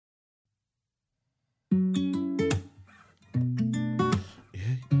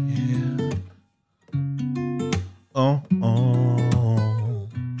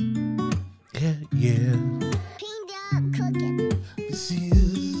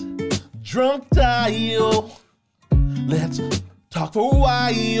Drunk dial. Let's talk for a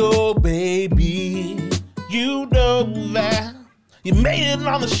while, baby. You know that you made it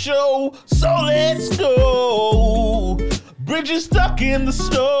on the show, so let's go. Bridges stuck in the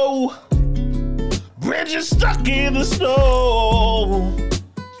snow. Bridges stuck in the snow.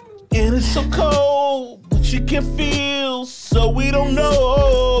 And it's so cold, but you can feel, so we don't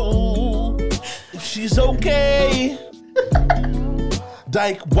know if she's okay.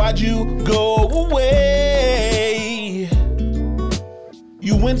 Dyke, why'd you go away?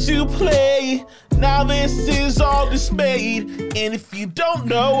 You went to play, now this is all dismayed. And if you don't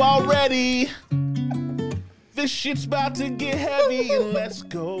know already, this shit's about to get heavy, and let's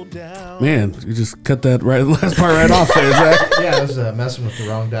go down. Man, you just cut that last part right off there, Zach. Yeah, I was messing with the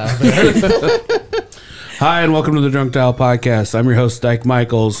wrong dial there. Hi, and welcome to the Drunk Dial Podcast. I'm your host, Dyke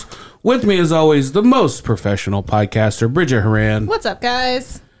Michaels. With me, as always, the most professional podcaster, Bridget Horan. What's up,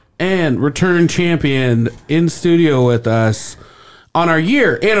 guys? And return champion in studio with us on our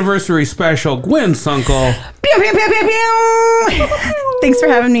year anniversary special, Gwen Sunkel. Pew, pew, pew, pew, pew. Thanks for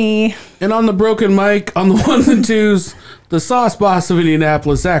having me. And on the broken mic, on the ones and twos, the sauce boss of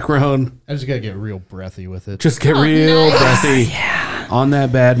Indianapolis, Zach Rohn. I just gotta get real breathy with it. Just get real breathy on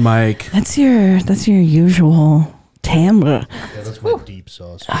that bad mic. That's your usual timbre. Yeah, that's my deep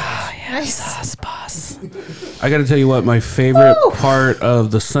sauce. Oh, yeah, Nice. sauce boss. I got to tell you what, my favorite part of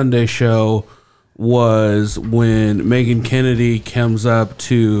the Sunday show was when Megan Kennedy comes up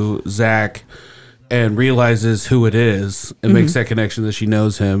to Zach and realizes who it is and makes that connection that she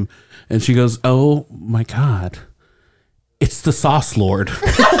knows him. And she goes, "Oh my God, it's the Sauce Lord."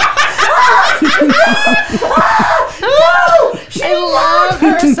 I love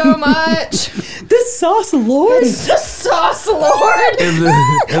her so much. The sauce lord. It's the Sauce Lord.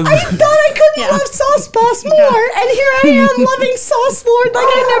 I thought I couldn't love sauce boss more, and here I am loving sauce lord like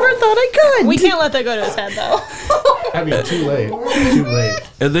I never thought I could. We can't let that go to his head, though. I mean, too late. Too late.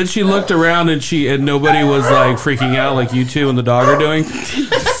 And then she looked around and nobody was like freaking out like you two and the dog are doing.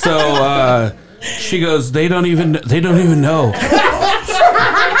 So she goes, they don't even know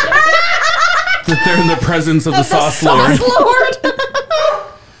that they're in the presence of the Sauce Lord. Lord.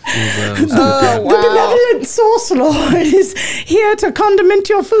 The benevolent sauce lord is here to condiment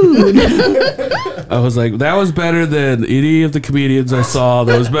your food. I was like, that was better than any of the comedians I saw.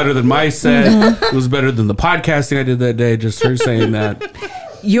 That was better than my set. It was better than the podcasting I did that day. Just her saying that.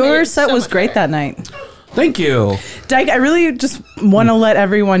 Your set so was much great better. that night. Thank you. Dyke, I really just want to let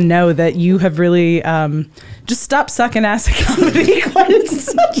everyone know that you have really just stopped sucking ass at comedy quite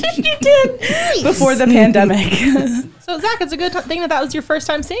as much as you did before the pandemic. So, Zach, it's a good thing that was your first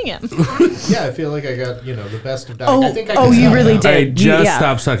time seeing him. Yeah, I feel like I got, the best of Dyke. I think I can you stop really now. did. I just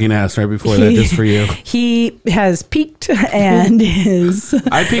stopped sucking ass right before that, just for you. He has peaked and is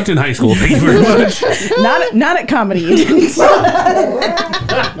I peaked in high school. Thank you very much. not at comedy. You didn't.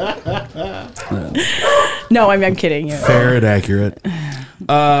 No, I'm kidding you. Fair and accurate.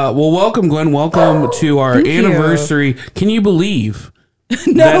 Well, welcome, Gwen. Welcome to our anniversary. Can you believe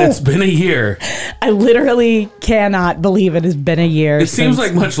that it's been a year? I literally cannot believe it has been a year. It seems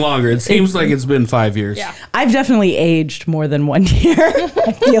like much longer. It seems like it's been 5 years. Yeah. I've definitely aged more than 1 year.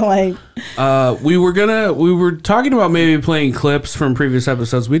 I feel like We were talking about maybe playing clips from previous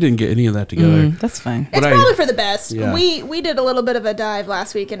episodes. We didn't get any of that together. that's fine. It's probably for the best. Yeah. We did a little bit of a dive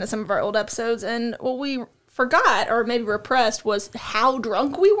last week into some of our old episodes, and what we forgot or maybe repressed was how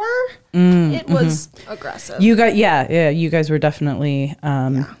drunk we were. It was aggressive. You guys were definitely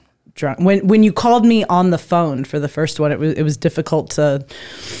drunk. When you called me on the phone for the first one, it was difficult to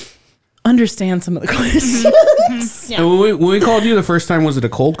understand some of the questions. Yeah. And when we called you the first time, was it a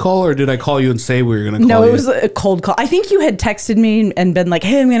cold call or did I call you and say we were going to call you? No, it was a cold call. I think you had texted me and been like,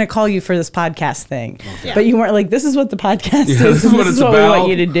 "Hey, I'm going to call you for this podcast thing," Yeah. but you weren't like, "This is what the podcast is. this is what it's we about." want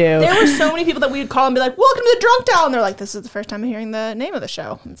you to do." There were so many people that we would call and be like, "Welcome to the Drunk Dial," and they're like, "This is the first time I'm hearing the name of the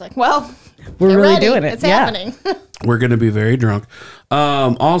show." And it's like, well, We're get really ready. doing it. It's Yeah. happening. We're going to be very drunk.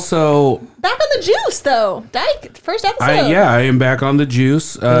 Also, Back on the juice, though. Dyke, first episode. I am back on the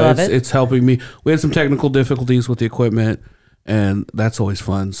juice. love it. It's helping me. We had some technical difficulties with the equipment, and that's always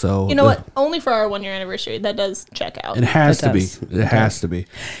fun. So You know what? Only for our 1 year anniversary, that does check out. It has It to be. does. It has to be.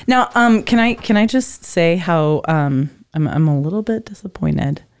 Now, can I just say how I'm a little bit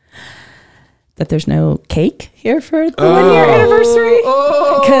disappointed that there's no cake here for the 1 year anniversary.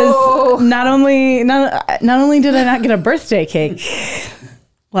 Because not only did I not get a birthday cake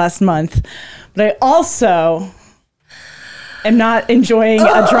last month, but I also am not enjoying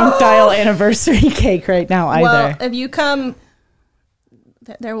a Drunk Dial anniversary cake right now either. Well, if you come,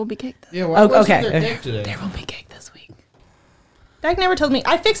 there will be cake. Yeah, why wasn't okay. there cake today? There will be cake this week. Dak never told me.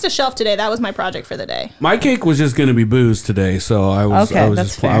 I fixed a shelf today. That was my project for the day. My cake was just going to be booze today, so I was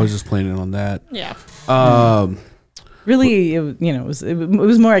just planning on that. Yeah. Really, it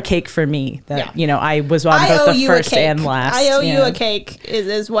was more a cake for me that, I was on both the first and last. I owe you a cake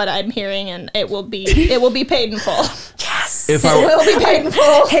is what I'm hearing, and it will be paid in full. Yes. It will be paid in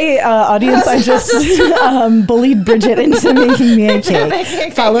full. Hey, audience, I just bullied Bridget into making me a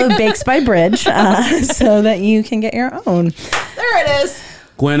cake. Follow Bakes by Bridge so that you can get your own. There it is.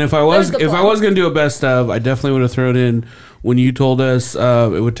 Gwen, if I was going to do a best of, I definitely would have thrown in when you told us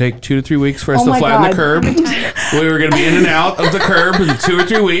it would take 2 to 3 weeks for us to flatten the curb. We were going to be in and out of the curb in 2 or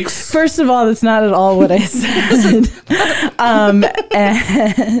 3 weeks. First of all, that's not at all what I said.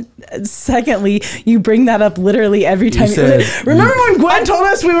 And secondly, you bring that up literally every time. Remember when Gwen told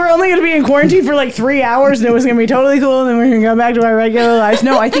us we were only going to be in quarantine for like 3 hours and it was going to be totally cool and then we are going to go back to our regular lives?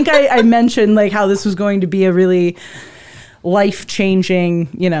 No, I think I mentioned like how this was going to be a really life-changing,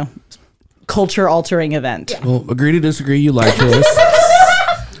 culture-altering event. Yeah. Well, agree to disagree. You lied to us.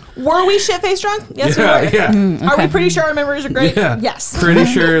 Were we shit-faced drunk? Yes, we were. Yeah. Okay. Are we pretty sure our memories are great? Yeah. Yes. Pretty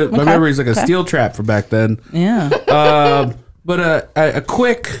sure my memory is like a steel trap for back then. Yeah. But a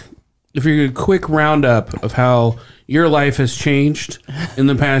quick roundup of how your life has changed in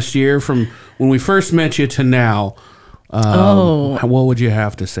the past year from when we first met you to now. What would you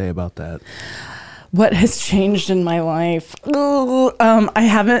have to say about that? What has changed in my life? I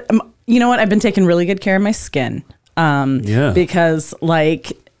haven't. You know what? I've been taking really good care of my skin. Because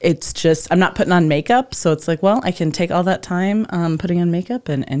like it's just I'm not putting on makeup, so it's like, well, I can take all that time putting on makeup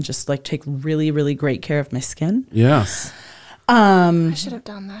and just like take really, really great care of my skin. Yes. I should have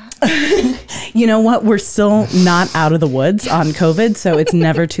done that. You know what? We're still not out of the woods on COVID, so it's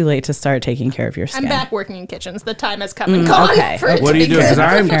never too late to start taking care of your skin. I'm back working in kitchens. The time has come and gone. Okay. What are you doing? Because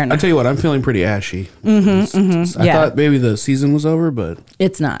I'll tell you what, I'm feeling pretty ashy. I thought maybe the season was over, but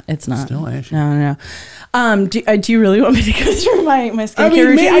it's not. Still ashy. No. Do you really want me to go through my skincare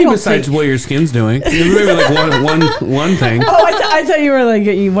routine? Maybe besides what your skin's doing. Maybe like one thing. Oh, I thought you were like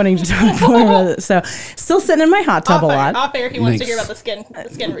wanting to talk more about it. So, still sitting in my hot tub a lot. Off air, he wants to hear about the skin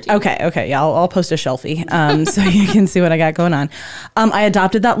routine. Okay. Yeah, I'll post a shelfie so you can see what I got going on. I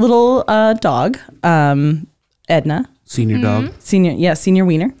adopted that little dog, Edna. Senior dog. Senior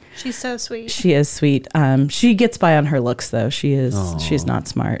wiener. She's so sweet. She is sweet. She gets by on her looks though. She's not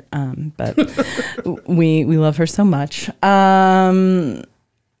smart. But we love her so much. I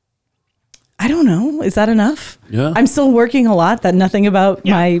don't know. Is that enough? Yeah. I'm still working a lot. That nothing about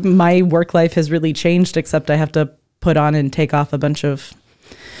my work life has really changed, except I have to put on and take off a bunch of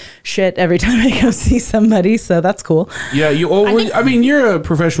shit every time I go see somebody. So that's cool. Yeah. You're a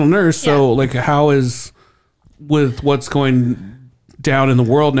professional nurse. So like, how is with what's going down in the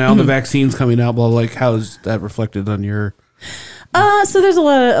world now, the vaccines coming out, like how is that reflected on your? So there's a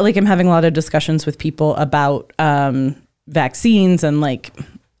lot of I'm having a lot of discussions with people about vaccines and like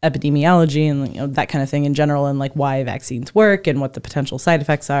epidemiology and that kind of thing in general, and like why vaccines work and what the potential side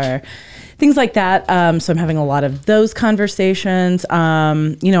effects are, things like that. So I'm having a lot of those conversations.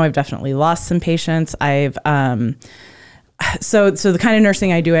 I've definitely lost some patients. So the kind of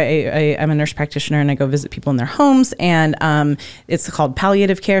nursing I do, I'm a nurse practitioner and I go visit people in their homes, and it's called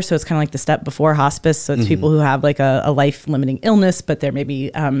palliative care. So it's kind of like the step before hospice. So it's people who have like a life limiting illness, but they're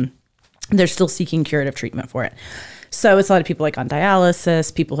maybe they're still seeking curative treatment for it. So it's a lot of people like on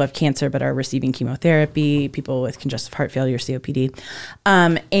dialysis, people who have cancer but are receiving chemotherapy, people with congestive heart failure, COPD,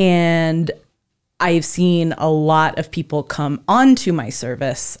 and I've seen a lot of people come onto my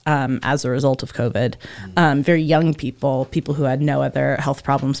service as a result of COVID. Very young people who had no other health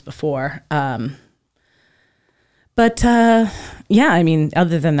problems before. Other than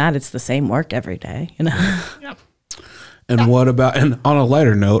that, it's the same work every day, Yeah. And what about, and on a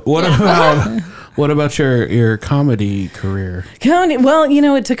lighter note, what about your comedy career? Comedy, well,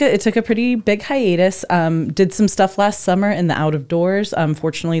 it took a pretty big hiatus. Did some stuff last summer in the out of doors.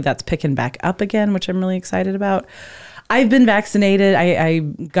 Fortunately, that's picking back up again, which I'm really excited about. I've been vaccinated. I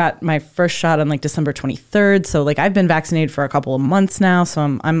got my first shot on like December 23rd. So like I've been vaccinated for a couple of months now.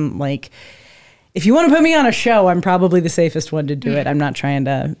 So I'm like, if you want to put me on a show, I'm probably the safest one to do it. I'm not trying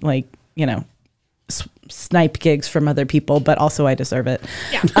to snipe gigs from other people, but also I deserve it.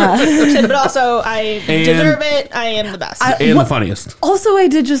 Yeah. But also I deserve it. I am the best. The funniest. Also, I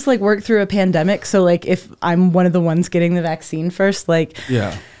did just like work through a pandemic. So like if I'm one of the ones getting the vaccine first, like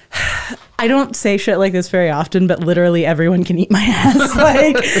I don't say shit like this very often, but literally everyone can eat my ass.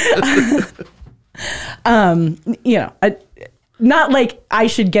 not like I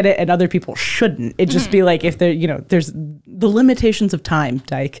should get it and other people shouldn't. It'd just be like if there, there's the limitations of time,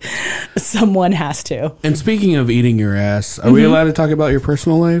 Dyke. Someone has to. And speaking of eating your ass, are we allowed to talk about your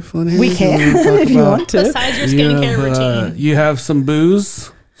personal life on here? We can if you want to. Besides your skincare routine. You have some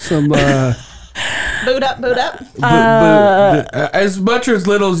booze, some boot up. as much or as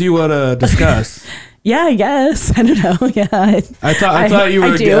little as you want to discuss. Yeah, I guess. I don't know. Yeah. I thought you were.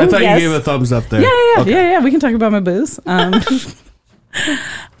 I thought you gave a thumbs up there. Yeah. Okay. Yeah. We can talk about my booze. It is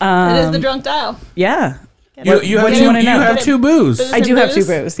the drunk dial. Yeah. You have two booze. I do have two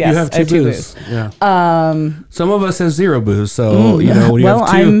booze. Yes, you have two booze. Yeah. Some of us have zero booze, so when you have two.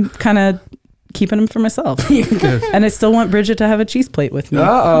 I'm kind of keeping them for myself, and I still want Bridget to have a cheese plate with me.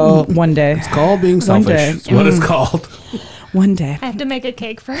 One day. It's called being selfish. It's what it's called. One day. I have to make a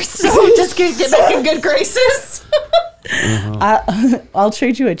cake first, so just get back in good graces. I'll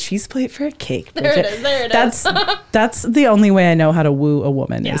trade you a cheese plate for a cake, Bridget. There it is. That's the only way I know how to woo a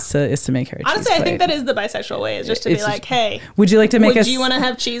woman is to make her a cheese Honestly, plate. I think that is the bisexual way, is just to be like, hey, would you like to make would you want to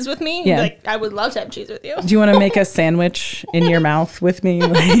have cheese with me? Yeah. Like, I would love to have cheese with you. Do you want to make a sandwich in your mouth with me?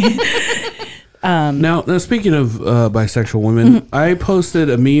 Now, speaking of bisexual women, I posted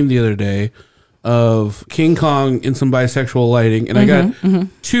a meme the other day of King Kong in some bisexual lighting, and I got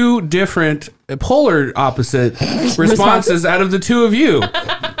two different polar opposite responses out of the two of you.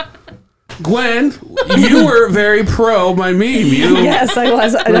 Gwen, you were very pro my meme. Yes, I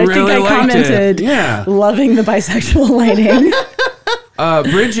was. I really think I commented, loving the bisexual lighting.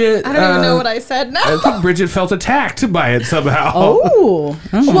 Bridget, I don't even know what I said now. I think Bridget felt attacked by it somehow.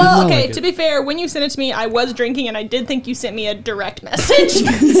 Well, okay, to be fair, when you sent it to me, I was drinking, and I did think you sent me a direct message. So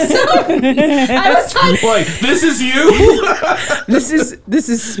I was like, this is you? This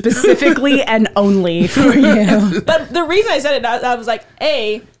is specifically and only for you. But the reason I said it, I was like,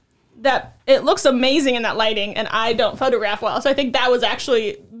 that it looks amazing in that lighting, and I don't photograph well. So I think that was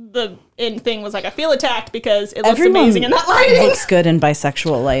actually the end thing, was like, I feel attacked because it looks amazing in that lighting. It looks good in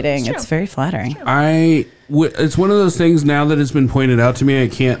bisexual lighting. It's very flattering. It's one of those things now that it's been pointed out to me, I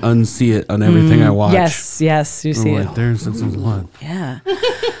can't unsee it on everything I watch. Yes, you see it. There's one. Yeah.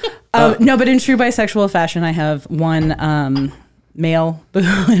 No, but in true bisexual fashion, I have one male boo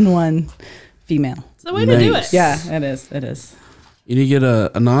and one female. It's the way to do it. Yeah, it is. You need to get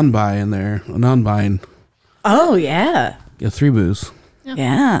a non-bi in there, a non-bine. Oh, yeah. Get 3 boos.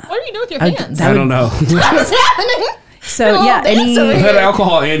 Yeah. What are you doing with your hands? I don't know. What's happening? So, I've had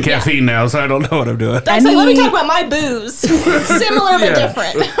alcohol and caffeine now, so I don't know what I'm doing. Let me talk about my booze. Similar but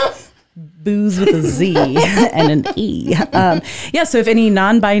different. Booze with a Z and an E. So if any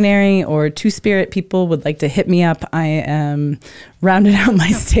non-binary or two-spirit people would like to hit me up, I am rounding out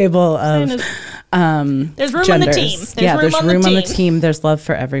my stable of there's room genders. on the team. There's room on the team. There's love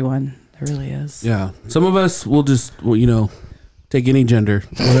for everyone. There really is. Yeah. Some of us will just, take any gender,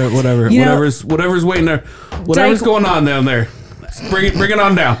 whatever's waiting there, whatever's going on down there. Bring it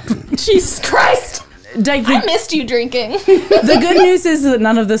on down. Jesus Christ. Dyke, I missed you drinking. The good news is that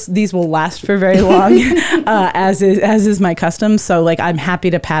none of these will last for very long, as is my custom. So, I'm happy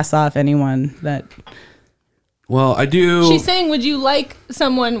to pass off anyone that. Well, I do. She's saying, would you like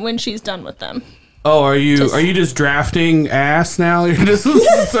someone when she's done with them? Oh, are you just drafting ass now? You're just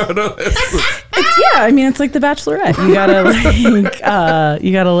it's like The Bachelorette.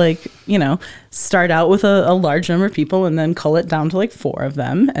 You gotta start out with a large number of people and then cull it down to 4 of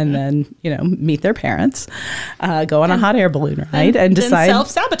them, and then meet their parents, go on a hot air balloon ride, and decide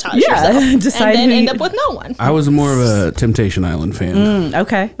self-sabotage yourself, decide and then end up with no one. I was more of a Temptation Island fan.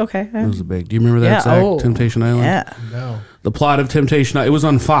 Okay. That was a big. Do you remember that? Zach? Temptation Island. Yeah. No. The plot of Temptation. It was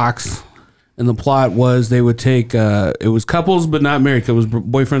on Fox. And the plot was they would take, it was couples but not married. It was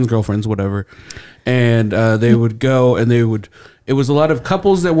boyfriends, girlfriends, whatever. And they would go and it was a lot of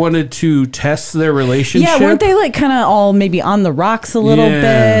couples that wanted to test their relationship. Yeah, weren't they kind of all maybe on the rocks a little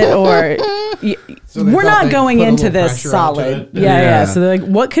bit? Or So we're not going into this solid. Yeah. So they're like,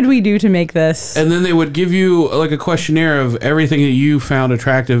 what could we do to make this? And then they would give you a questionnaire of everything that you found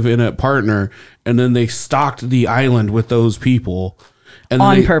attractive in a partner. And then they stocked the island with those people. And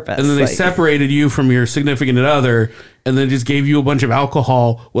on purpose. And then they separated you from your significant other and then just gave you a bunch of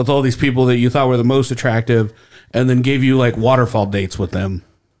alcohol with all these people that you thought were the most attractive and then gave you waterfall dates with them.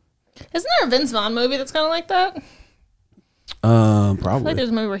 Isn't there a Vince Vaughn movie that's kind of like that? Probably. I feel like there's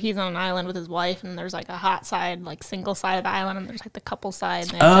a movie where he's on an island with his wife and there's a hot side, single side of the island, and there's the couple side.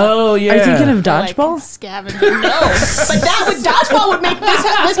 And oh, yeah. Are you thinking of Dodgeball? Scavenging. No. But Dodgeball would make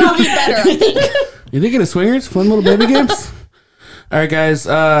this movie better, I think. You thinking of Swingers? Fun little baby games? All right, guys.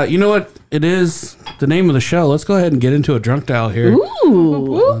 You know what? It is the name of the show. Let's go ahead and get into a drunk dial here.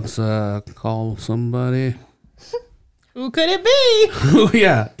 Ooh. Let's call somebody. Who could it be?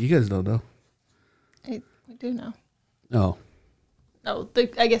 Yeah, you guys don't know. We do know. Oh. Oh,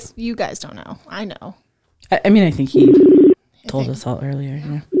 I guess you guys don't know. I know. I mean, I think he told us all earlier.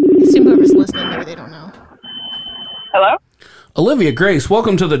 Yeah. I assume whoever's listening, maybe they don't know. Hello? Olivia Grace,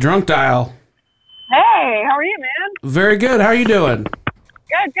 welcome to the Drunk Dial. Hey, how are you, man? Very good. How are you doing?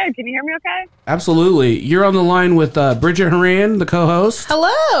 Good. Can you hear me okay? Absolutely. You're on the line with Bridget Horan, the co-host.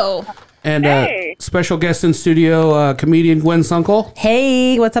 Hello. And Hey. special guest in studio, comedian Gwen Sunkel.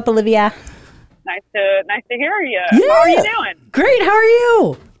 Hey, what's up, Olivia? Nice to hear you. How are you doing? Great. How are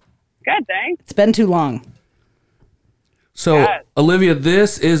you? Good, thanks. It's been too long. So, Yes. Olivia,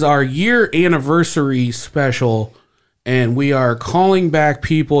 this is our year anniversary special, and we are calling back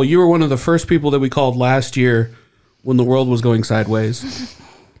people. You were one of the first people that we called last year when the world was going sideways.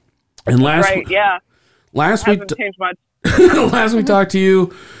 And last Hasn't week, changed much. last we talked to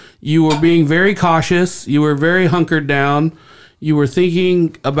you, you were being very cautious. You were very hunkered down. You were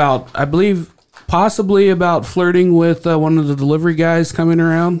thinking about, I believe, possibly about flirting with one of the delivery guys coming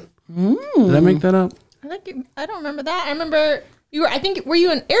around. Did I make that up? I don't remember that. I remember you were. I think were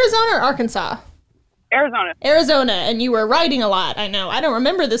you in Arizona or Arkansas? Arizona, and you were riding a lot. I know. I don't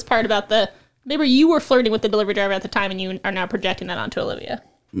remember this part about maybe you were flirting with the delivery driver at the time, and you are now projecting that onto Olivia.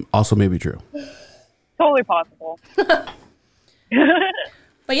 Also, maybe true. totally possible. But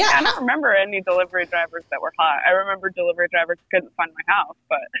yeah, I don't remember any delivery drivers that were hot. I remember delivery drivers couldn't find my house,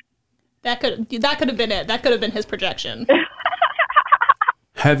 but that could have been it. That could have been his projection.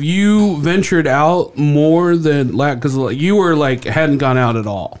 Have you ventured out more than because you were like hadn't gone out at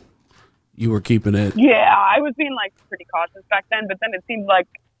all? You were keeping it. yeah, I was being like pretty cautious back then. But then it seemed like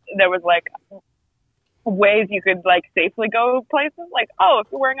there was like ways you could like safely go places. Like, oh,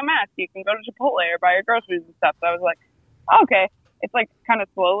 if you're wearing a mask, you can go to Chipotle or buy your groceries and stuff. So I was like, okay, it's like kind of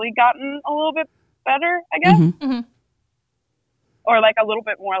slowly gotten a little bit better, I guess. Mm-hmm. Or like a little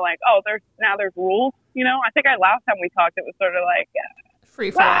bit more like, oh, there's rules. You know, I think last time we talked, it was sort of like. Free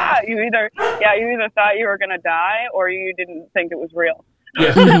for all. You either thought you were gonna die or you didn't think it was real.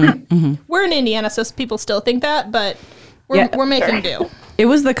 Yeah. We're in Indiana, so people still think that, but we're making do. It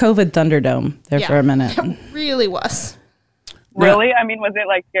was the COVID Thunderdome there for a minute. It really was. Really? I mean, was it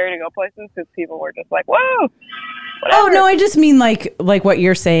like scary to go places because people were just like, whoa? Oh no, I just mean like what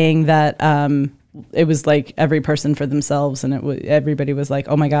you're saying that it was like every person for themselves, and everybody was like,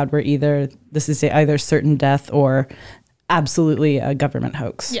 oh my God, this is either certain death or absolutely a government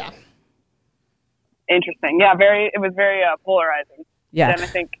hoax. Yeah. Interesting. Yeah, it was very polarizing. Yeah. And I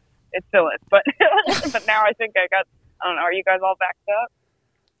think it still is, but but now I think I don't know. Are you guys all vaxxed up?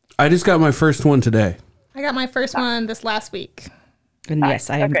 I just got my first one today. I got my first one this last week. And yes,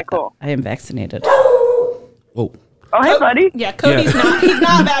 I am. Okay, cool. I am vaccinated. Oh. Oh, hey, buddy. Yeah, Cody's not. He's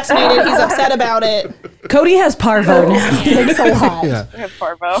not vaccinated. He's upset about it. Cody has parvo now. Thanks a lot. Yeah. We have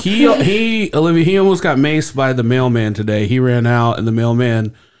Parvo. Olivia, he almost got maced by the mailman today. He ran out and the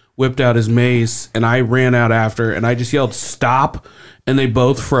mailman whipped out his mace and I ran out after and I just yelled, stop. And they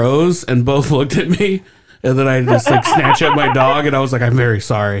both froze and both looked at me. And then I just like snatched up my dog and I was like, I'm very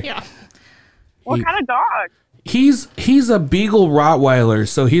sorry. Yeah. What kind of dog? He's a beagle Rottweiler.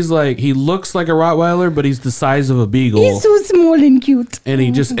 So he looks like a Rottweiler, but he's the size of a beagle. He's so small and cute. And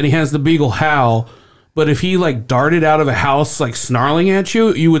he has the beagle howl. But if he like darted out of a house like snarling at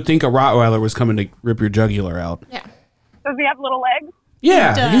you, you would think a Rottweiler was coming to rip your jugular out. Yeah. Does he have little legs?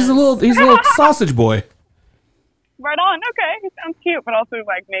 Yeah, he's a little sausage boy. Right on. Okay, he sounds cute, but also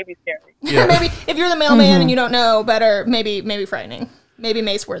like maybe scary. Yeah. Maybe if you're the mailman and you don't know better, maybe frightening, maybe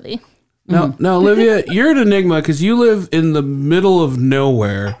mace worthy. Now, Olivia, you're an enigma because you live in the middle of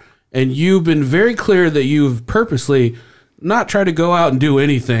nowhere, and you've been very clear that you've purposely not tried to go out and do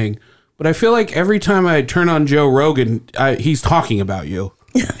anything. But I feel like every time I turn on Joe Rogan, he's talking about you.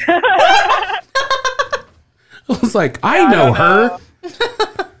 I was like, I know her.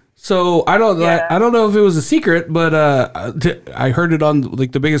 So I don't know if it was a secret, but I heard it on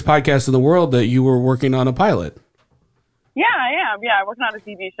like the biggest podcast in the world that you were working on a pilot. Yeah, I am. Yeah, I'm working on a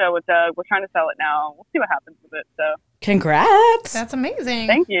TV show with we're trying to sell it now. We'll see what happens with it. So Congrats. That's amazing.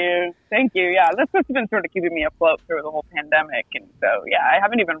 Thank you. Yeah, that's what's been sort of keeping me afloat through the whole pandemic. And so, yeah, I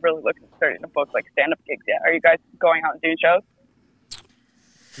haven't even really looked at starting to book like stand-up gigs yet. Are you guys going out and doing shows?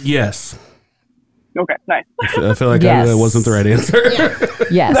 Yes. Okay, nice. I feel like Yes. that wasn't the right answer.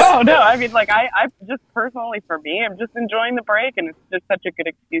 Yes. No. I mean, like, I just personally, for me, I'm just enjoying the break, and it's just such a good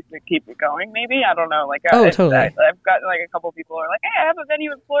excuse to keep it going, maybe. I don't know. Like, Totally. I've gotten, like, a couple people who are like, hey, I have a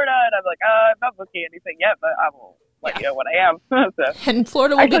venue in Florida, and I'm like, I'm not booking anything yet, but I will let you know when I am. So, And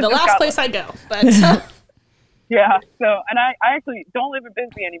Florida will be the last place I go. But yeah, so, and I actually don't live in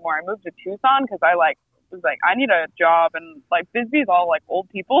Bisbee anymore. I moved to Tucson because I, like, was like, I need a job, and like Bisbee's all like old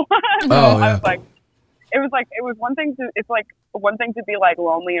people. So I was like, it was one thing to be like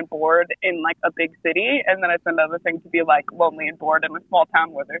lonely and bored in like a big city, and then it's another thing to be like lonely and bored in a small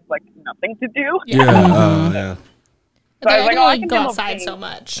town where there's like nothing to do. Yeah. So I was like, I can go outside so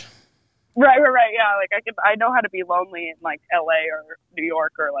much. Right. Yeah, like I know how to be lonely in like LA or New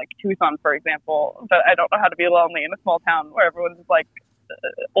York or like Tucson, for example, but I don't know how to be lonely in a small town where everyone's like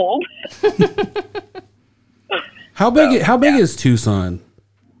old. How big is Tucson?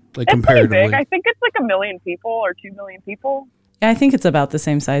 Like it's comparatively, pretty big. I think it's like 1 million people or 2 million people. Yeah, I think it's about the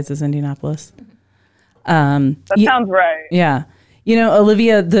same size as Indianapolis. That sounds right. Yeah. You know,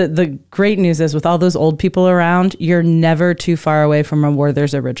 Olivia, the great news is with all those old people around, you're never too far away from a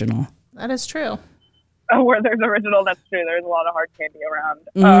Werther's Original. That is true. Oh, Werther's Original, that's true. There's a lot of hard candy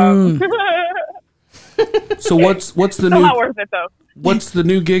around. So what's the Still new? not worth it though. What's the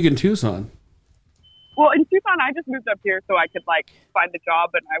new gig in Tucson? Well, in Tucson, I just moved up here so I could like find a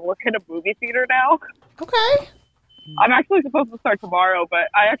job, and I work in a movie theater now. Okay. I'm actually supposed to start tomorrow, but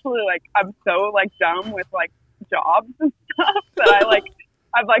I'm so like dumb with like jobs and stuff that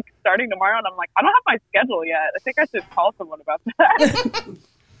I'm like starting tomorrow, and I'm like, I don't have my schedule yet. I think I should call someone about that.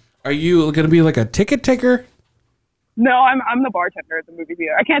 Are you going to be like a ticket taker? No, I'm the bartender at the movie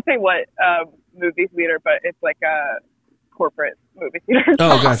theater. I can't say what movie theater, but it's like a corporate movie theater.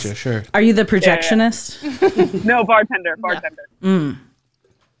 Oh, gotcha, sure. Are you the projectionist? Yeah. No, bartender.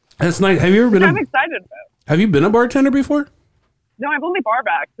 That's nice. Have you ever been? I'm excited about. Have you been a bartender before? No, I've only bar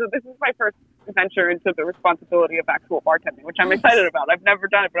back, so this is my first venture into the responsibility of actual bartending, which I'm excited about. I've never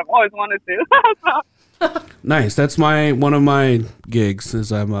done it, but I've always wanted to. Nice. That's one of my gigs.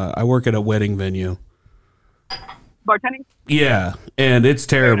 Is I work at a wedding venue. Bartending? Yeah, and it's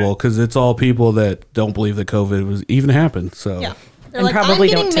terrible because it's all people that don't believe that COVID was even happened. So Yeah. They're And like, probably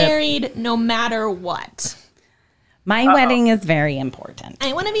I'm don't getting tip. married no matter what. My wedding is very important.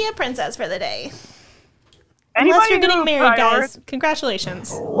 I want to be a princess for the day. Anybody Unless you're getting who married, prioritize- guys.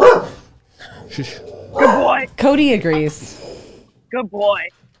 Congratulations. Good boy. Cody agrees. Good boy.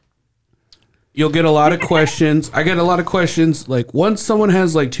 you'll get a lot of questions. I get a lot of questions. Like once someone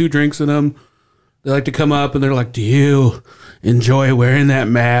has like 2 drinks in them, they like to come up and they're like, "Do you enjoy wearing that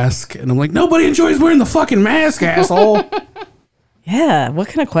mask?" And I'm like, "Nobody enjoys wearing the fucking mask, asshole." Yeah. What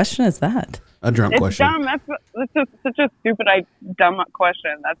kind of question is that? A drunk It's question. dumb. That's just such a stupid, dumb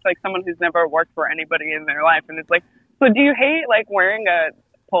question. That's like someone who's never worked for anybody in their life, and it's like, so do you hate like wearing a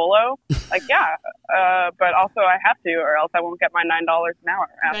polo? Like, yeah, but also I have to, or else I won't get my $9 an hour,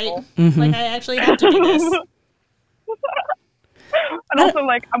 asshole. Right? Like, I actually have to do this. And also,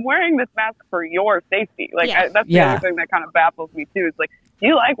 like, I'm wearing this mask for your safety. Like, Yeah. that's the other thing that kind of baffles me, too. It's like, do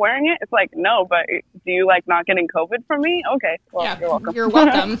you like wearing it? It's like, no, but do you like not getting COVID from me? Okay, well, Yeah, you're welcome. You're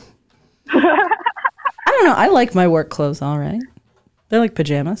welcome. I don't know. I like my work clothes all right. They're like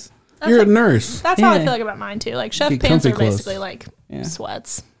pajamas. You're a nurse. That's how I Yeah. feel like about mine, too. Like, chef Get pants comfy are clothes. basically like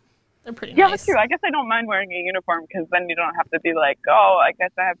sweats. They're pretty Yeah, nice. that's true. I guess I don't mind wearing a uniform because then you don't have to be like, oh, I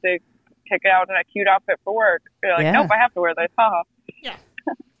guess I have to kick out in a cute outfit for work. You're like, Yeah. nope, I have to wear this. Haha. Yeah.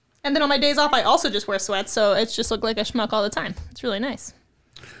 And then on my days off, I also just wear sweats, so it's just look like a schmuck all the time. It's really nice.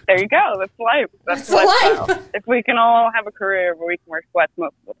 There you go. That's life. That's That's lifestyle. life. If we can all have a career where we can wear sweats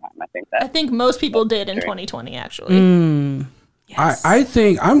most of the time, I think I that. think most people did in 2020, actually. I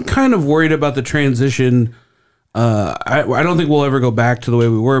think I'm kind of worried about the transition. I don't think we'll ever go back to the way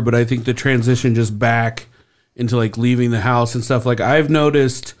we were, but I think the transition just back into like leaving the house and stuff. Like I've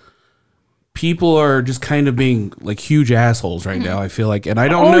noticed people are just kind of being like huge assholes right now. I feel like, and I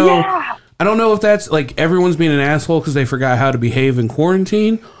don't know. Yeah. I don't know if that's like everyone's being an asshole because they forgot how to behave in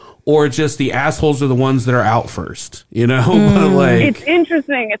quarantine, or it's just the assholes are the ones that are out first, you know? But like, It's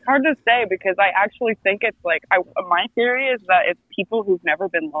interesting. It's hard to say because I actually think it's like, my theory is that it's people who've never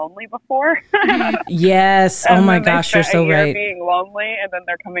been lonely before. Yes. And Oh my then they gosh, you're spent so a year right. being lonely, and then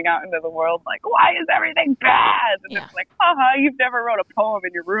they're coming out into the world like, why is everything bad? And Yeah. it's like, haha, you've never wrote a poem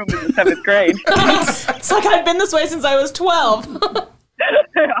in your room in the 7th grade. It's like I've been this way since I was 12.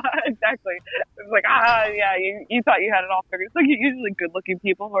 Exactly. It's like, yeah, you thought you had it all figured. It's like usually good-looking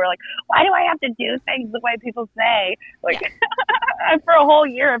people who are like, why do I have to do things the way people say? Like, and for a whole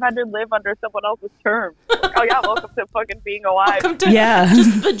year, I've had to live under someone else's terms. Like, oh yeah, welcome to fucking being alive. Welcome to Yeah.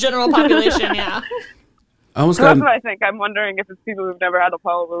 just the general population, yeah. I almost So that's got what I think. I'm wondering if it's people who've never had to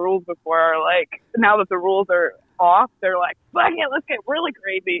follow the rules before, or like now that the rules are off, they're like, fuck it, let's get really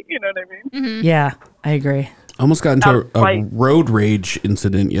crazy. You know what I mean? Yeah, I agree. almost got into a Like- road rage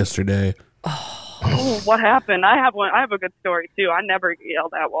incident yesterday. Oh, what happened? I have one. I have a good story too. I never get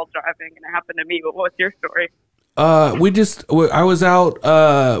yelled at while driving, and it happened to me. But what's your story? I was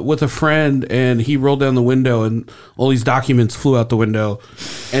out with a friend, and he rolled down the window, and all these documents flew out the window,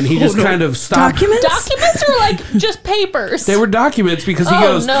 and he just kind of stopped. Documents are like just papers. They were documents because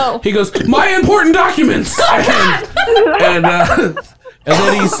he goes, my important documents, and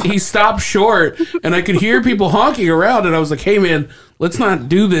then he stopped short, and I could hear people honking around, and I was like, hey man, let's not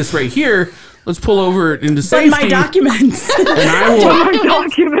do this right here. Let's pull over into safety. But my documents. And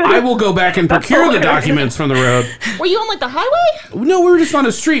I will go back and procure the documents from the road. Were you on like the highway? No, we were just on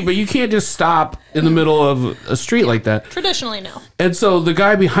a street, but you can't just stop in the middle of a street like that. Traditionally, no. And so the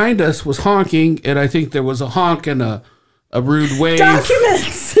guy behind us was honking, and I think there was a honk and a rude wave.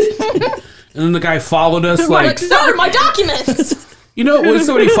 Documents. And then the guy followed us like, sir, my documents. You know, when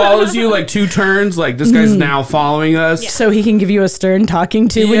somebody follows you like 2 turns, like this guy's now following us. So he can give you a stern talking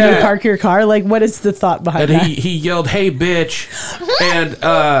to when you park your car? Like, what is the thought behind that? And he yelled, hey, bitch. And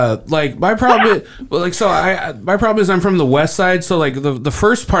like my problem is I'm from the west side. So like the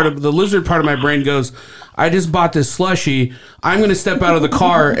first part of the lizard part of my brain goes, I just bought this slushie. I'm going to step out of the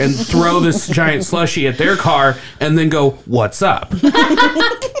car and throw this giant slushie at their car and then go, what's up?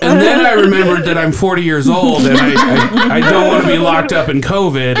 And then I remembered that I'm 40 years old and I don't want to be locked up in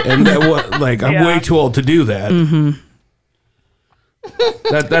COVID. And I'm way too old to do that. Mm-hmm.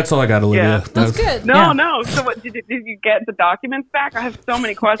 That's all I got, Olivia. Yeah. That's good. No. So what, did you get the documents back? I have so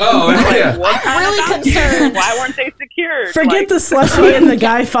many questions. Oh, yeah. I'm really concerned. Why weren't they secured? Forget the slushie and the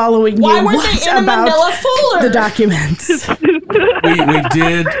guy following you. Why weren't they in a manila folder? The documents.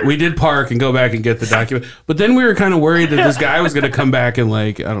 we did park and go back and get the document, but then we were kind of worried that this guy was going to come back and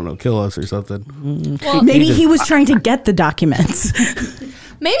like, I don't know, kill us or something. Well, maybe he was trying to get the documents.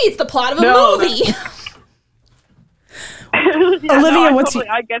 Maybe it's the plot of a movie. Olivia,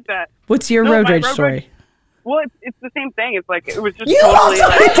 I get that. What's your road rage story? Well, it's the same thing. It's like it was just you totally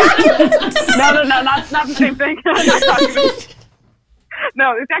like no, not the same thing.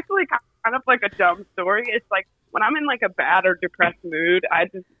 No, it's actually kind of like a dumb story. It's like when I'm in like a bad or depressed mood, I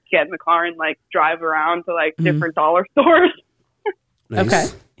just get in the car and like drive around to like different dollar stores. Nice. Okay.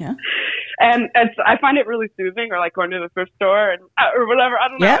 Yeah. And I find it really soothing, or like going to the thrift store and or whatever. I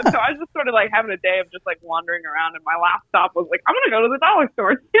don't know. Yeah. So I was just sort of like having a day of just like wandering around, and my last stop was like, I'm gonna go to the dollar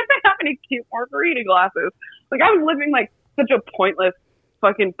store see if they have any cute margarita glasses. Like I was living like such a pointless,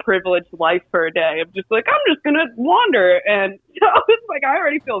 fucking privileged life for a day of just like I'm just gonna wander, and so it's like I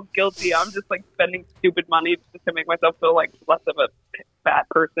already feel guilty. I'm just like spending stupid money just to make myself feel like less of a fat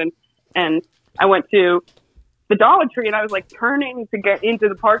person. And I went to the Dollar Tree, and I was like turning to get into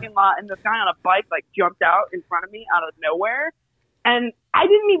the parking lot, and this guy on a bike like jumped out in front of me out of nowhere, and I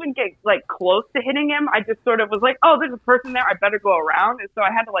didn't even get like close to hitting him. I just sort of was like, oh, there's a person there, I better go around. And so I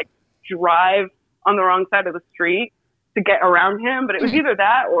had to like drive on the wrong side of the street to get around him, but it was either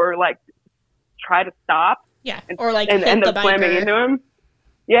that or like try to stop, or like and end up slamming into him.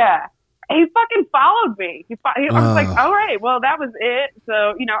 Yeah. He fucking followed me. I was like, all right, well, that was it.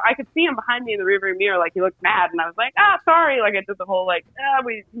 So, you know, I could see him behind me in the rearview mirror, like, he looked mad. And I was like, sorry. Like, I did the whole, like,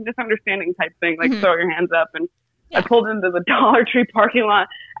 we misunderstanding type thing, like, throw your hands up. And I pulled into the Dollar Tree parking lot,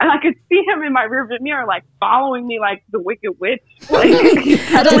 and I could see him in my rearview mirror, like, following me like the Wicked Witch. Like, at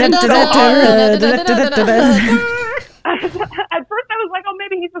first, I was like, oh,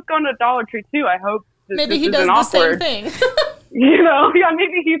 maybe he's just going to Dollar Tree, too. I hope maybe he does the same thing. You know,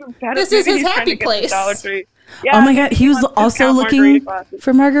 maybe he's better. This is his happy place. Dollar Tree. Yeah, oh my God, he was also looking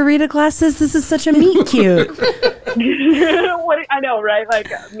for margarita glasses. This is such a meet cute. I know, right? Like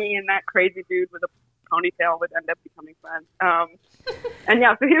me and that crazy dude with a ponytail would end up becoming friends. And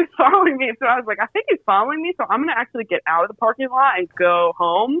yeah, so he was following me. So I was like, I think he's following me. So I'm gonna actually get out of the parking lot and go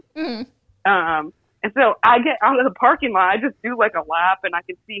home. And so I get out of the parking lot. I just do like a lap, and I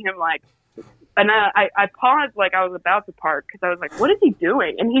can see him like. And I paused like I was about to park because I was like, what is he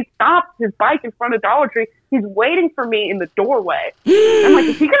doing? And he stopped his bike in front of Dollar Tree. He's waiting for me in the doorway. I'm like,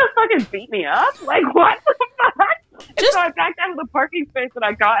 is he going to fucking beat me up? Like, what the fuck? And so I backed out of the parking space, and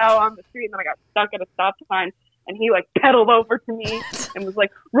I got out on the street, and then I got stuck at a stop sign. And he like pedaled over to me and was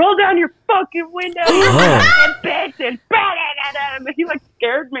like, roll down your fucking window, bitch, and he like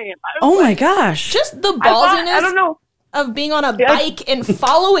scared me. Oh my gosh. Just the ballsiness. I don't know. Of being on a bike and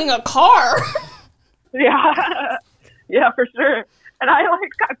following a car. Yeah, for sure. And I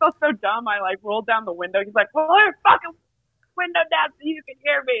felt so dumb. I like rolled down the window. He's like, roll your fucking window down so you can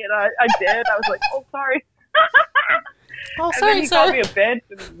hear me. And I did. I was like, oh, sorry. Oh, and sorry, then he called me a bitch,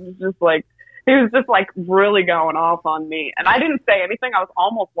 and he was just like really going off on me. And I didn't say anything. I was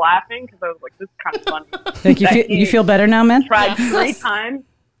almost laughing because I was like, this is kind of funny. Like you feel better now, man? Tried 3 times.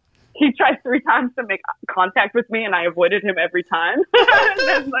 he tried 3 times to make contact with me, and I avoided him every time. And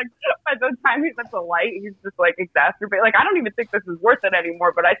then, like, by the time he's at the light, he's just, like, exacerbated. Like, I don't even think this is worth it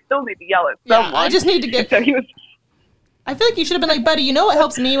anymore, but I still need to yell at someone. I just need to get... So he was... I feel like you should have been like, buddy, you know what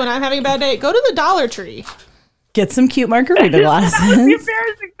helps me when I'm having a bad day? Go to the Dollar Tree. Get some cute margarita glasses. The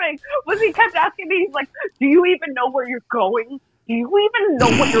embarrassing thing was he kept asking me, he's like, do you even know where you're going? Do you even know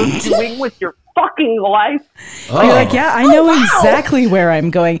what you're doing with your fucking life? Oh. You're like, yeah, I know exactly where I'm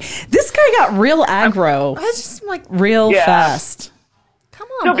going. This guy got real aggro. I was just like, real fast. Come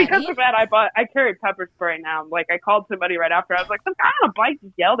on, so because of that, I carry pepper spray now. Like, I called somebody right after. I was like, some guy on a bike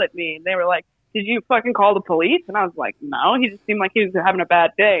just yelled at me. And they were like, did you fucking call the police? And I was like, no. He just seemed like he was having a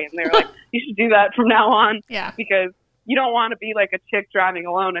bad day. And they were like, you should do that from now on. Yeah. Because you don't want to be like a chick driving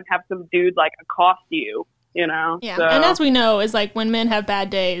alone and have some dude like accost you, you know? Yeah. So, and as we know, is like when men have bad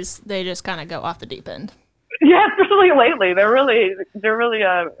days, they just kind of go off the deep end. yeah, especially lately. They're really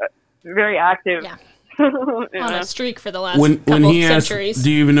very active. Yeah. You On know? a streak for the last When couple he asked, centuries. do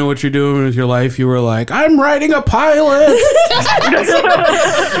you even know what you're doing with your life? You were like, I'm writing a pilot.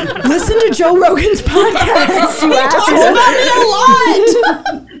 Listen to Joe Rogan's podcast. You Talks asshole. about me a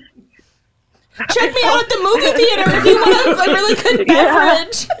lot. Check me out at the movie theater if you want a really good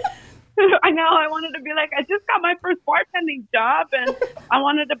beverage. I know. I wanted to be like, I just got my first bartending job, and I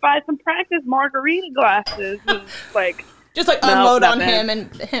wanted to buy some practice margarita glasses. And like, Just like no, unload not on bad. him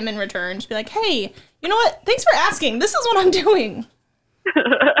and him in return. Just be like, hey, you know what? Thanks for asking. This is what I'm doing.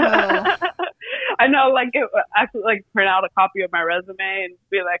 I know, like, actually, like, print out a copy of my resume and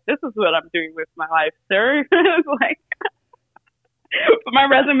be like, this is what I'm doing with my life, sir. It's like, but my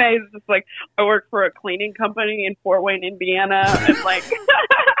resume is just like, I work for a cleaning company in Fort Wayne, Indiana, and like,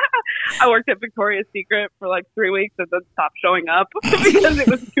 I worked at Victoria's Secret for like 3 weeks and then stopped showing up because it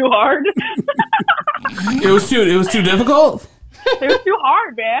was too hard. It was too difficult. It was too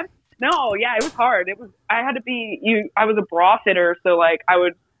hard, man. No, yeah, it was hard. I was a bra fitter, so like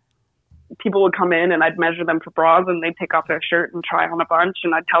people would come in and I'd measure them for bras and they'd take off their shirt and try on a bunch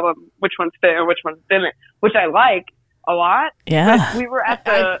and I'd tell them which ones fit and which ones didn't, which I like a lot. Yeah. But we were at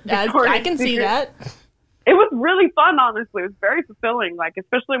the Victoria's I can see Secret. that. It was really fun, honestly. It was very fulfilling. Like,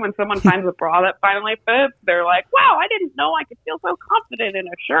 especially when someone finds a bra that finally fits, they're like, wow, I didn't know I could feel so confident in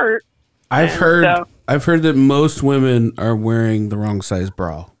a shirt. I've heard that most women are wearing the wrong size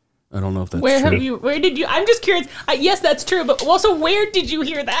bra. I don't know if that's true. Where did you, I'm just curious. Yes, that's true, but also where did you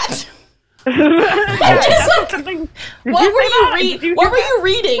hear that? What were you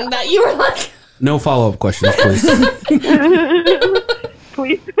reading that you were like? No follow-up questions, please.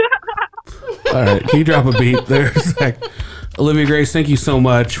 Please. All right, can you drop a beat there, Zach? Olivia Grace, thank you so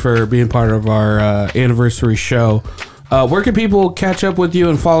much for being part of our anniversary show. Where can people catch up with you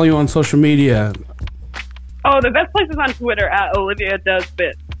and follow you on social media? Oh, the best place is on Twitter at Olivia Does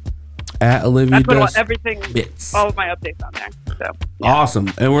Bits. At Olivia That's Does everything, Bits. all of my updates on there. So yeah.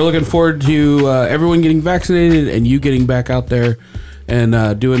 Awesome. And we're looking forward to everyone getting vaccinated and you getting back out there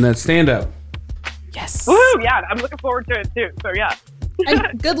and doing that stand-up. Yes. Woo! Yeah, I'm looking forward to it too. So yeah.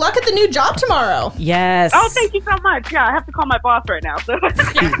 And good luck at the new job tomorrow. Yes. Oh, thank you so much. Yeah, I have to call my boss right now. So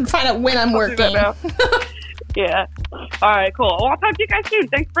Find out when I'm I'll do that working. now. Yeah. All right, cool. Well, I'll talk to you guys soon.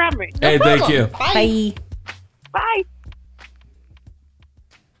 Thanks for having me. Hey, thank problem. you. Bye. Bye.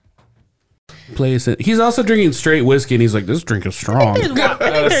 Place it. He's also drinking straight whiskey, and he's like, "This drink is strong." I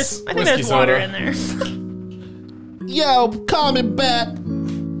think there's water in there. Yo, call me back.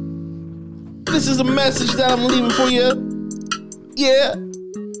 This is a message that I'm leaving for you. Yeah.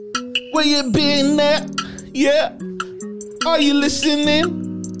 Where you been at? Yeah. Are you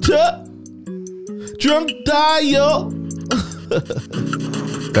listening to Drunk Dial?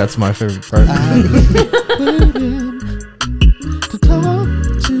 That's my favorite part. To talk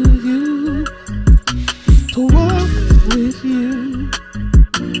to you, to walk with you.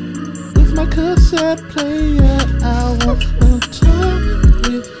 With my cassette player, I want to talk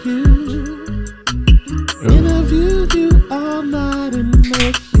with you. Interview you all night and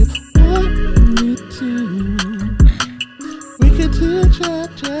make you want me to. We could do chat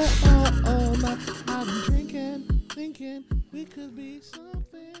all night. I've been drinking, thinking we could be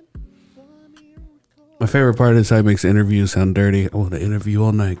something funny. My favorite part is how he makes interviews sound dirty. I want to interview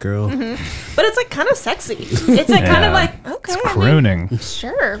all night, girl. But it's like kind of sexy. It's like kind of like, okay. It's crooning. I mean,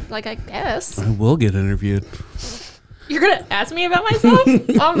 sure. Like, I guess. I will get interviewed. You're going to ask me about myself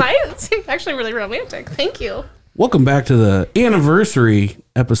all night? It seems actually really romantic. Thank you. Welcome back to the anniversary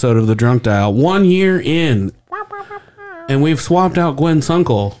episode of the Drunk Dial. 1 year in, and we've swapped out Gwen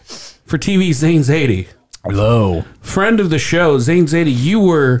Sunkel for TV Zain Zaidi. Hello. Friend of the show, Zain Zaidi.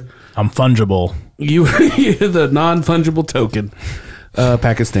 I'm fungible. You're the non-fungible token.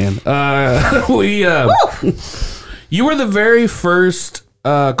 Pakistan. You were the very first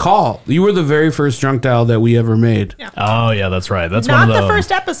call. You were the very first drunk dial that we ever made. Yeah. Oh yeah, that's right. That's Not one of the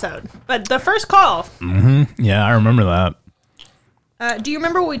first episode, but the first call. Yeah, I remember that. Do you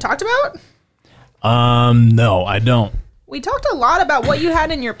remember what we talked about? No, I don't. We talked a lot about what you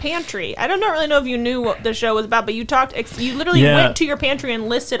had in your pantry. I don't really know if you knew what the show was about, but you literally went to your pantry and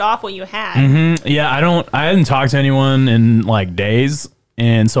listed off what you had. Yeah, I hadn't talked to anyone in like days,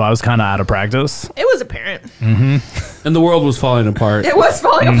 and so I was kind of out of practice. It was apparent. And the world was falling apart. It was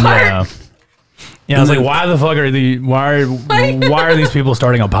falling apart. Yeah, I was like, why the fuck are why are these people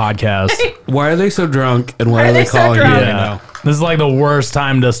starting a podcast? Why are they so drunk, and why are they so calling you? drunk? Yeah. This is like the worst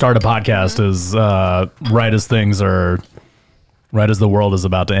time to start a podcast is right as the world is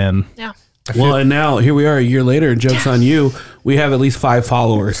about to end. Yeah. Well, and now here we are a year later, and joke's on you. We have at least 5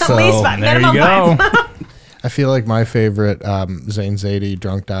 followers. At So least 5. There Minimum you go. 5. I feel like my favorite Zain Zaidi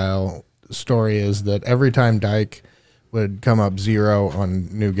drunk dial story is that every time Dyke would come up 0 on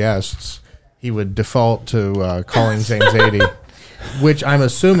new guests, he would default to calling Zain Zaidi, which I'm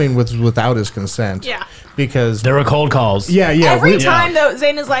assuming was without his consent. Yeah. Because There were cold calls. yeah. Every time, though,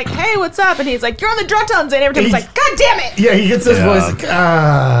 Zayn is like, hey, what's up? And he's like, you're on the drunk dial. And Zayn every time he's like, God damn it. Yeah, he gets his voice like,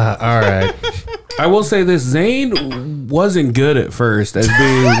 all right. I will say this: Zane wasn't good at first as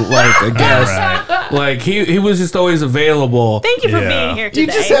being like a guest. Right. Like he was just always available. Thank you for Yeah. being here today. You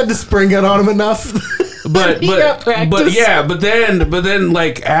just had to spring it on him enough. But He got practice. then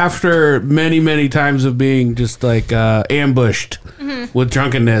like after many times of being just like ambushed with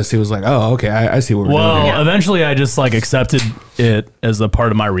drunkenness, he was like, oh, okay, I see what we're doing. Well, Here. eventually I just like accepted it as a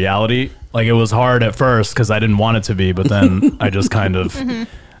part of my reality. Like it was hard at first because I didn't want it to be, but then I just kind of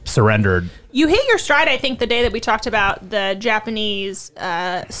surrendered. You hit your stride, I think, the day that we talked about the Japanese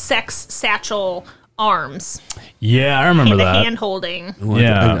sex satchel arms. Yeah, I remember The that. hand holding. Well,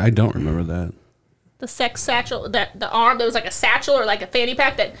 yeah. I don't remember that. The sex satchel, the arm, there was like a satchel or like a fanny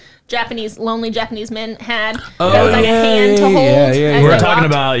pack that lonely Japanese men had. That was like a hand to hold. as We they were talking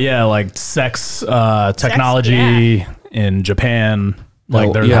walked. about like sex technology in Japan. Like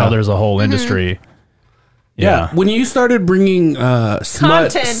Oh, there's yeah. how there's a whole industry. Yeah. When you started bringing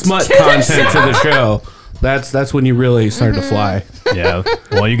smut Content content to the show, that's when you really started to fly. Yeah.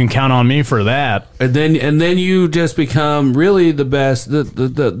 Well, you can count on me for that. And then you just become really the best,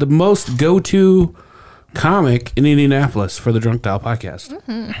 the most go-to comic in Indianapolis for the Drunk Dial podcast.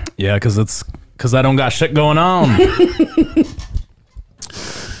 Yeah, because I don't got shit going on.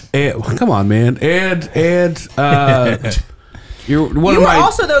 And, come on, man. And you're one You of were my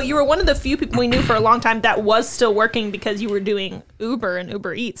also, though, you were one of the few people we knew for a long time that was still working because you were doing Uber and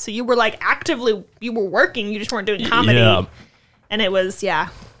Uber Eats. So you were like actively, you were working, you just weren't doing comedy. Yeah. And it was,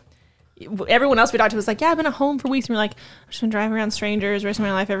 everyone else we talked to was like, yeah, I've been at home for weeks. And we're like, I've just been driving around strangers, wasting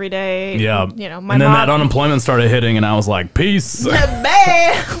my life every day. Yeah. You know, my and then mom. that unemployment started hitting, and I was like, peace.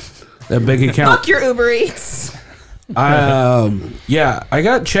 Bae, that big account. fuck your Uber Eats. Yeah, I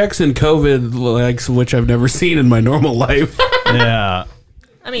got checks in COVID, like which I've never seen in my normal life. Yeah.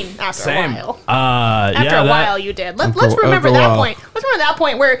 I mean, after Same. a while. After a while, you did. Let's remember after a that while. point. Let's remember that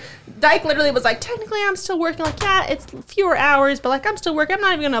point where Dyke literally was like, technically, I'm still working. Like, yeah, it's fewer hours, but like, I'm still working. I'm not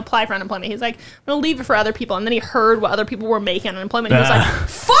even going to apply for unemployment. He's like, I'm going to leave it for other people. And then he heard what other people were making on unemployment. He was like,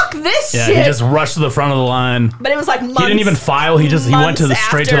 fuck this Yeah, shit. he just rushed to the front of the line. But it was like months. He didn't even file. He went to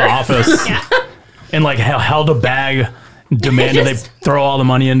straight to the after. office Yeah. and like held a bag, demanded they throw all the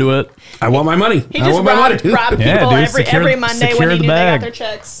money into it. I want my money. He I just want my money. robbed people Yeah, dude, every Monday when secure he the knew they bag. got their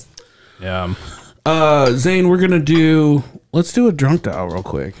checks. Yeah. Zane, let's do a drunk dial real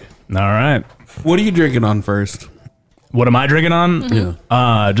quick. All right. What are you drinking on first? What am I drinking on?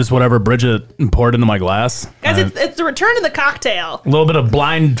 Yeah. Just whatever Bridget poured into my glass. Guys, it's the return of the cocktail. A little bit of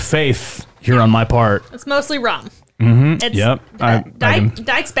blind faith here on my part. It's mostly rum. It's, Yep.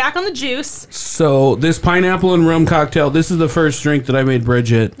 Dyke's back on the juice. So this pineapple and rum cocktail, this is the first drink that I made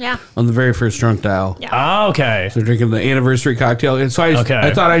Bridget Yeah. on the very first drunk dial. Yeah. Oh, okay. So drinking the anniversary cocktail. And so Okay.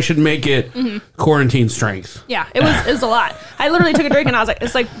 I thought I should make it quarantine strength. Yeah, it was a lot. I literally took a drink and I was like,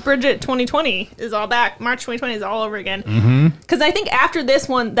 it's like Bridget 2020 is all back. March 2020 is all over again. Because I think after this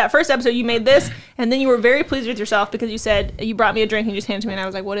one, that first episode, you made this, and then you were very pleased with yourself because you said, you brought me a drink and you just handed it to me, and I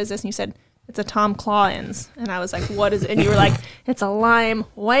was like, what is this? And you said, it's a Tom Clawins. And I was like, what is it? And you were like, it's a lime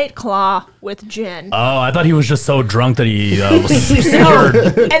White Claw with gin. Oh, I thought he was just so drunk that he No. slurred.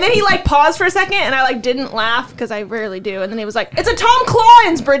 And then he like paused for a second and I like didn't laugh because I rarely do. And then he was like, it's a Tom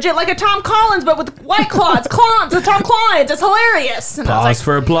Clawins, Bridget, like a Tom Collins, but with White Claw. It's Clawins, it's a Tom Clawins. It's hilarious. And I Pause was like,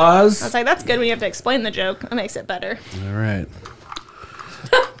 for applause. that's good when you have to explain the joke. That makes it better. All right.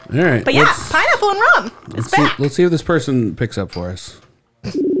 All right. But yeah, pineapple and rum. It's back. Let's see if this person picks up for us.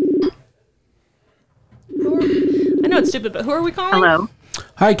 I know it's stupid, but who are we calling? Hello.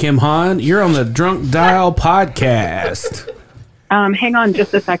 Hi, Kim Hahn. You're on the Drunk Dial podcast. Hang on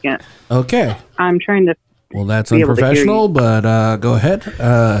just a second. Okay. I'm trying to. Well, that's Be able to hear unprofessional, but go ahead.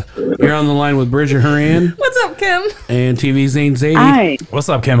 You're on the line with Bridget Horan What's up, Kim? and TV Zain Zaidi Hi. What's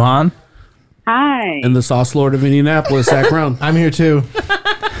up, Kim Hahn? Hi. and the Sauce Lord of Indianapolis, Zach Roan. I'm here too.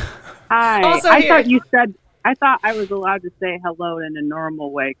 Hi. Also I here. thought you said. I thought I was allowed to say hello in a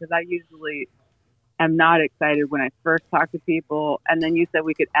normal way because I usually am not excited when I first talk to people, and then you said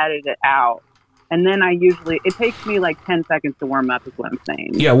we could edit it out. And then it takes me like 10 seconds to warm up is what I'm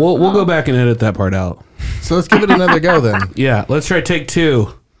saying. Yeah, we'll go back and edit that part out. So let's give it another go then. Yeah, let's try take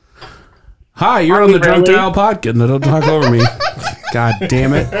 2. Hi, you're Are on we the Drunk really? Dial podcast. No, don't talk over me. God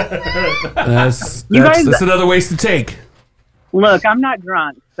damn it. That's guys- another waste to take. Look, I'm not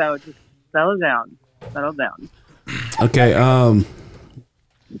drunk, so just settle down. Settle down. Okay,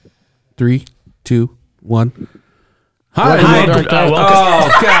 3, 2, 1. Hi, Hi, welcome. Drunk Dial.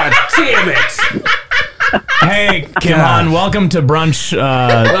 Oh, God damn it. Hey, Kim Hahn, welcome to brunch.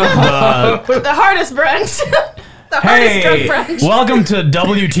 The hardest brunch. The hardest drunk brunch. Welcome to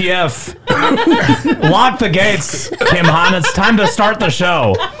WTF. Lock the gates, Kim Hahn. It's time to start the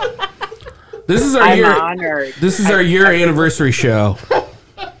show. This is our I'm year. honored. This is our year anniversary show.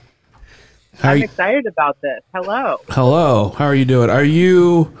 I'm excited about this. Hello. Hello. How are you doing?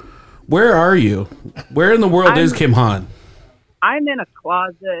 Where are you? Where in the world is Kim Hahn? I'm in a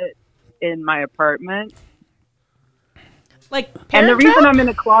closet in my apartment. Like, And the Parent reason Trap? I'm in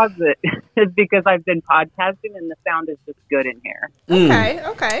a closet is because I've been podcasting and the sound is just good in here.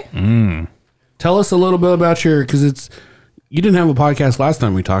 Okay. Tell us a little bit about you didn't have a podcast last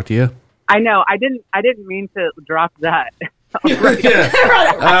time we talked to you. I know. I didn't mean to drop that. Yeah.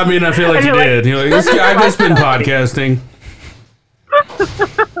 I mean, I feel like you did. You're like, I've just been podcasting.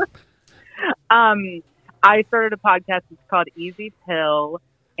 I started a podcast. It's called Easy Pill,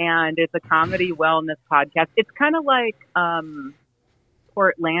 and it's a comedy wellness podcast. It's kind of like Portlandia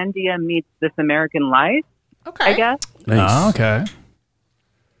meets This American Life, Okay. I guess. Nice. Oh, okay.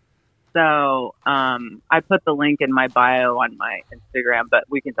 So I put the link in my bio on my Instagram, but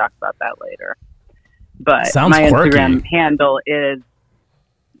we can talk about that later. But Sounds my quirky. Instagram handle is,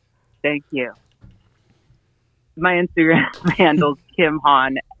 thank you. My Instagram handle is Kim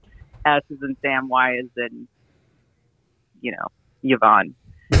Hahn, S is in Sam, Y is in, Yvonne.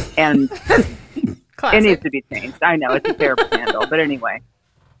 And Classic. it needs to be changed. I know, it's a terrible handle. But anyway.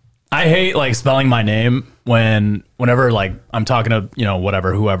 I hate spelling my name whenever I'm talking to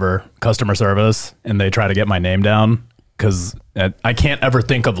whoever customer service and they try to get my name down because I can't ever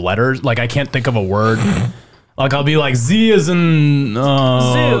think of letters. I can't think of a word. I'll be like Z as in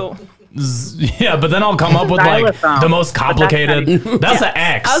Zoo. Yeah, but then I'll come up with Xylophone. the most complicated. That's an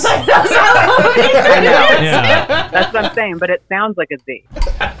X. I was like, I know. Yeah. That's what I'm saying. But it sounds like a Z.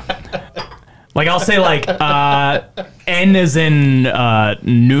 I'll say N is in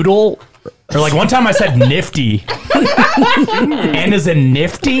noodle. Or one time I said nifty. N is in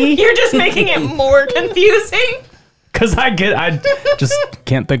nifty. you're just making it more confusing. Because I just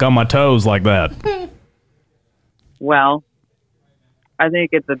can't think on my toes like that. Well, I think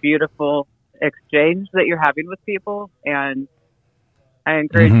it's a beautiful exchange that you're having with people, and I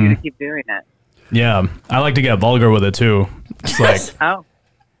encourage you to keep doing it. Yeah, I like to get vulgar with it too. It's Oh,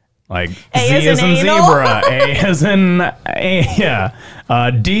 A A Z as is in in anal. zebra. A as in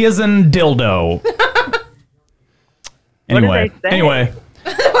D as in dildo. Anyway, they say? anyway,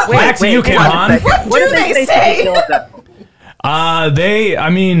 back to you, Kim hold on a Hahn. second. What do do they they say? say?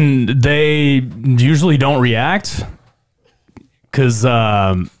 They usually don't react because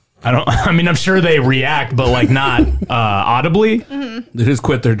I'm sure they react, but not audibly. They just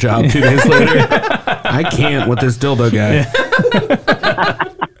quit their job 2 days later. I can't with this dildo guy.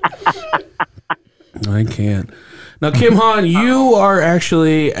 I can't. Now, Kim Hahn, you are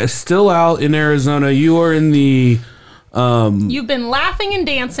actually still out in Arizona. You are in the You've been laughing and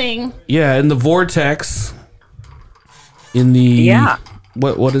dancing. in the vortex. In the Yeah.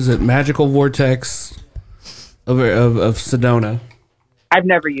 what is it? Magical vortex of Sedona. I've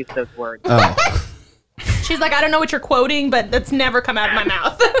never used those words. Oh. She's like, I don't know what you're quoting, but that's never come out of my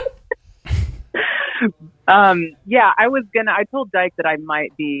mouth. Yeah, I told Dyke that I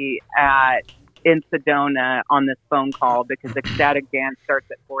might be in Sedona on this phone call because Ecstatic Dance starts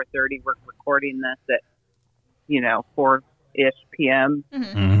at 4:30. We're recording this at, 4-ish p.m.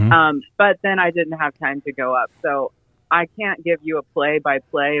 But then I didn't have time to go up. So I can't give you a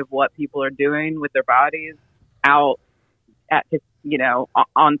play-by-play of what people are doing with their bodies out at his,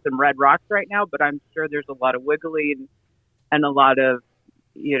 on some red rocks right now, but I'm sure there's a lot of wiggling and a lot of,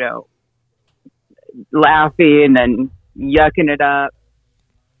 laughing and yucking it up.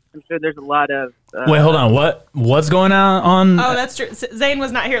 I'm sure there's a lot of. Wait, hold on. What's going on? Oh, that's true. Zane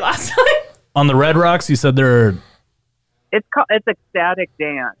was not here last time. On the Red Rocks, you said they're. It's ecstatic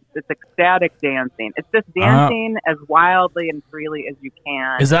dance. It's ecstatic dancing. It's just dancing as wildly and freely as you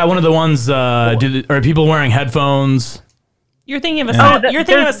can. Is that one of the ones? Are people wearing headphones? You're thinking of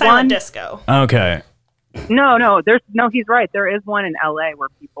a silent disco. Okay. No. He's right. There is one in LA where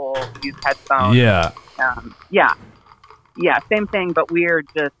people use headphones. Yeah. Yeah, same thing, but we're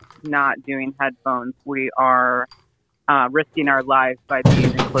just not doing headphones. We are risking our lives by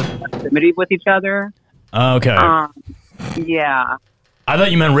being in close proximity with each other. Okay. Yeah. I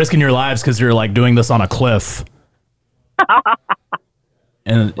thought you meant risking your lives because you're like doing this on a cliff.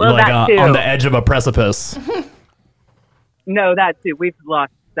 And well, you're like on the edge of a precipice. No, that too. We've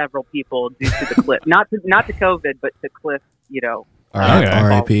lost several people due to the cliff. Not to COVID, but to cliff,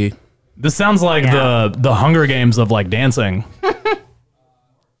 R.I.P. This sounds like the Hunger Games of like dancing.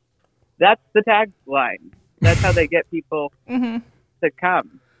 That's the tagline. That's how they get people to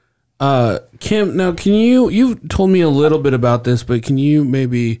come. Kim, now you've told me a little bit about this, but can you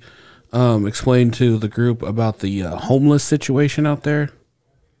maybe explain to the group about the homeless situation out there?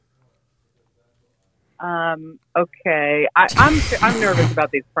 Okay. I'm nervous about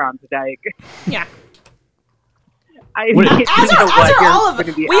these proms, Dyke. Yeah. As are all of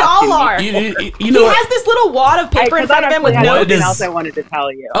us. We all are. He has this little wad of paper in front of him with notes. Nothing else I wanted to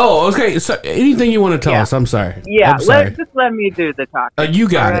tell you. Oh, okay. So anything you want to tell us? I'm sorry. Yeah, I'm sorry. let me do the talking. You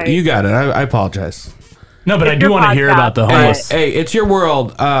got it. You got it. I apologize. No, but I do want to hear about the homeless. Hey, it's your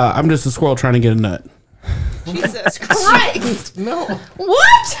world. I'm just a squirrel trying to get a nut. Jesus Christ. No.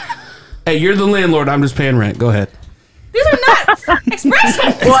 What? Hey, you're the landlord. I'm just paying rent. Go ahead. These are not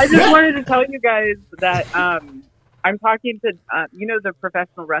expressions. Well, I just wanted to tell you guys that I'm talking to, the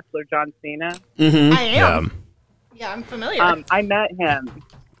professional wrestler John Cena. Mm-hmm. I am. Yeah, I'm familiar. I met him.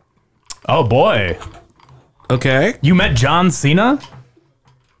 Oh, boy. Okay. You met John Cena?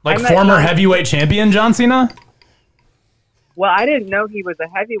 Like former heavyweight champion John Cena? Well, I didn't know he was a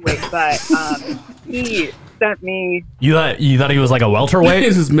heavyweight, but he sent me... You thought he was like a welterweight?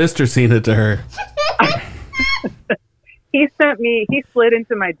 This is Mr. Cena to her. He slid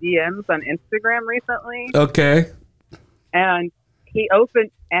into my DMs on Instagram recently. Okay. And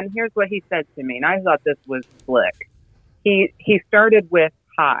and here's what he said to me, and I thought this was slick. He started with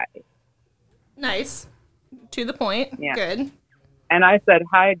hi. Nice. To the point. Yeah. Good. And I said,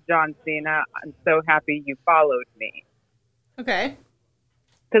 hi, John Cena. I'm so happy you followed me. Okay.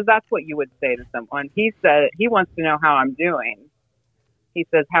 Because that's what you would say to someone. He said he wants to know how I'm doing. He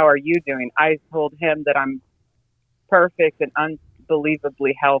says, how are you doing? I told him that I'm perfect and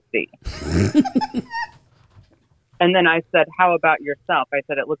unbelievably healthy. And then I said, how about yourself? I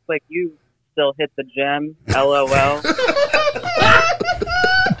said, it looks like you still hit the gym. LOL.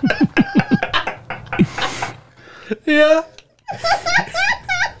 Yeah.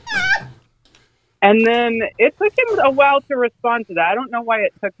 And then it took him a while to respond to that. I don't know why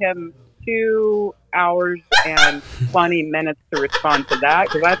it took him 2 hours and 20 minutes to respond to that,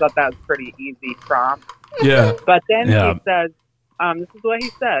 because I thought that was pretty easy prompt. Yeah. But then he says, this is what he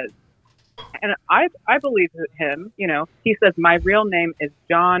says. And I believe him, He says, my real name is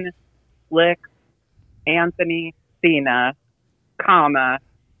John Slick Anthony Cena,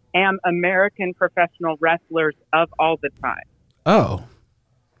 am American professional wrestlers of all the time. Oh.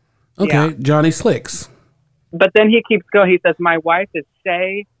 Okay, Yeah. Johnny Slicks. But then he keeps going. He says, my wife is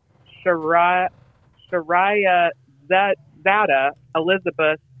Shariah Zada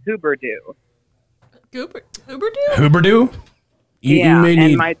Elizabeth Huberdew. Huberdew? You may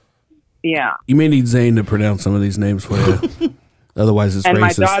need... Yeah. You may need Zane to pronounce some of these names for you. Otherwise, it's and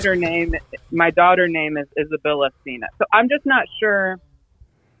racist. my daughter name is Isabella Cena. So I'm just not sure.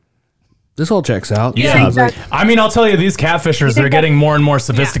 This all checks out. Yeah. Like, I mean, I'll tell you, these catfishers, they're getting more and more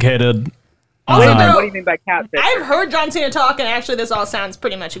sophisticated. Yeah. What do you mean by catfish? I've heard John Cena talk, and actually this all sounds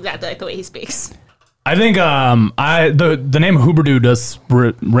pretty much exactly like the way he speaks. I think the name Huberdew does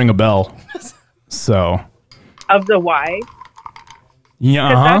ring a bell. So. Of the wife? Yeah,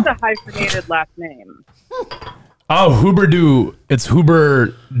 because that's a hyphenated last name. Oh, Huberdew. It's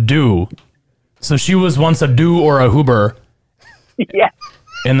Huberdew. So she was once a do or a Huber. Yeah.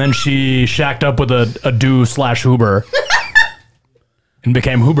 And then she shacked up with a do/Huber. And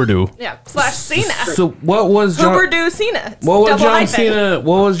became Huberdew. Yeah, /Cena. So what was John... Huberdew Cena. What was John Cena...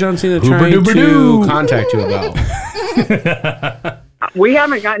 What was John Cena trying to contact you about? We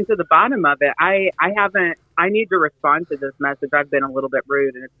haven't gotten to the bottom of it. I haven't. I need to respond to this message. I've been a little bit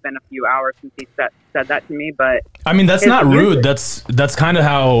rude, and it's been a few hours since he said that to me. But I mean, that's not rude. That's kind of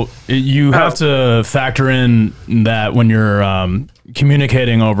how you have to factor in that when you're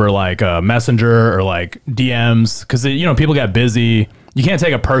communicating over like Messenger or like DMs, because people get busy. You can't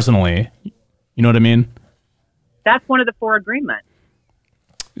take it personally. You know what I mean? That's one of the 4 agreements.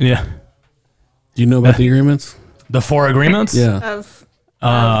 Yeah. Do you know about the agreements? The 4 agreements? Yeah. Of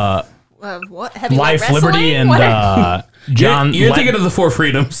what? Heavy Life, wrestling? liberty, and John. You're thinking of the 4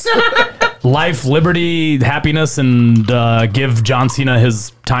 freedoms. Life, liberty, happiness, and give John Cena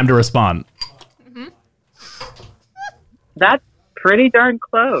his time to respond. That's pretty darn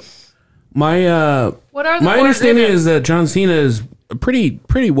close. My What are the my 4 understanding agreements? is that John Cena is a pretty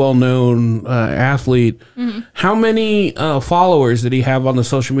well known athlete. How many followers did he have on the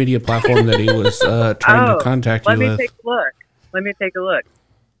social media platform that he was trying to contact you Let me with? take a look.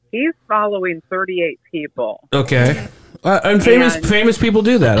 He's following 38 people. Okay. And famous people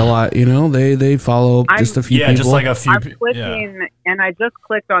do that a lot. They follow just a few people. Yeah, just like a few. I'm clicking, and I just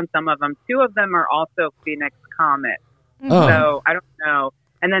clicked on some of them. 2 of them are also Phoenix Comics. Oh. So I don't know.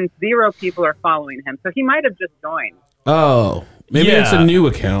 And then 0 people are following him. So he might have just joined. Oh, maybe it's a new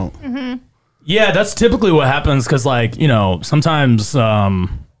account. Yeah, that's typically what happens because, sometimes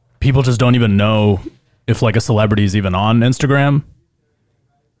people just don't even know if like a celebrity is even on Instagram,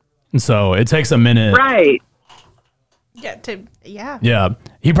 and so it takes a minute. Right. Yeah. Yeah,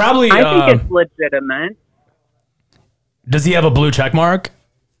 he probably. I think it's legitimate. Does he have a blue check mark?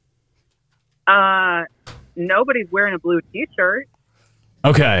 Nobody's wearing a blue T-shirt.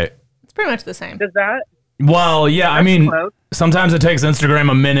 Okay. It's pretty much the same. Does that? Well, yeah. I mean, close. sometimes it takes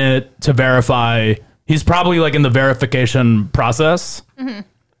Instagram a minute to verify. He's probably like in the verification process.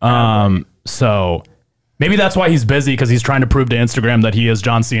 So maybe that's why he's busy, because he's trying to prove to Instagram that he is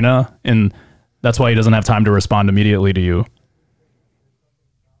John Cena, and that's why he doesn't have time to respond immediately to you.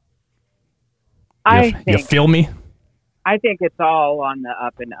 You feel me? I think it's all on the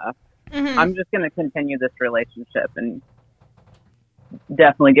up and up. I'm just going to continue this relationship and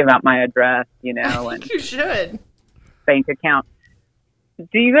definitely give out my address, and You should. bank account.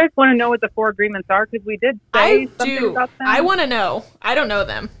 Do you guys want to know what the 4 agreements are? Because we did say something about them. I want to know. I don't know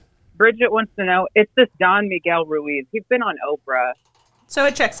them. Bridget wants to know. It's this Don Miguel Ruiz. He's been on Oprah, So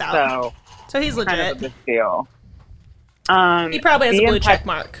it checks out. So he's kind of a legit. big deal. He probably has a blue check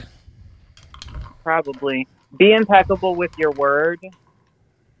mark. Probably. Be impeccable with your word.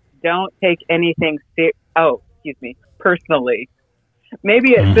 Don't take anything personally.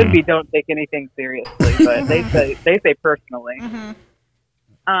 Maybe it should be don't take anything seriously, but they say personally.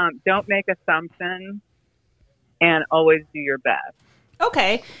 Don't make assumptions and always do your best.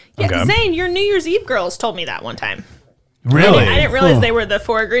 Okay. Yeah, Okay. Zane, your New Year's Eve girls told me that one time. Really? I didn't realize they were the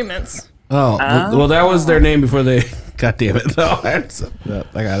 4 agreements. Oh, well, that was their name before they. God damn it! No, I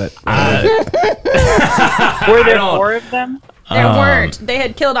got it. Were there 4 of them? There weren't. They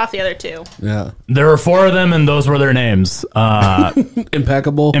had killed off the other 2. Yeah, There were 4 of them, and those were their names.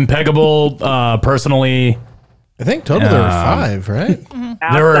 impeccable. Impeccable, personally. I think total there were 5, right?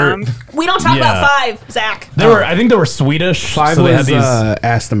 There were. Awesome. We don't talk Yeah. about 5, Zach. There were. I think they were Swedish. 5 so they was had these.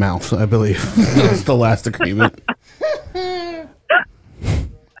 ass to mouth, I believe. That was the last agreement.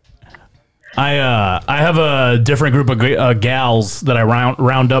 I have a different group of gals that I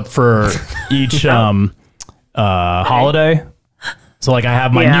round up for each holiday. So like I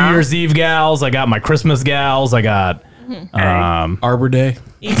have my New Year's Eve gals, I got my Christmas gals, I got Arbor Day.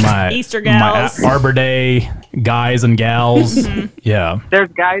 Easter gals. my Arbor Day guys and gals. Yeah. There's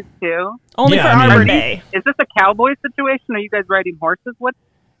guys too. Only Yeah, for I mean- Arbor Day. Is this a cowboy situation? Are you guys riding horses? What?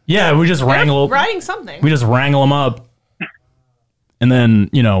 Yeah, we just wrangle. Writing something. We just wrangle them up, and then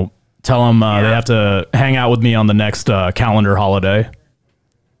tell them they have to hang out with me on the next calendar holiday.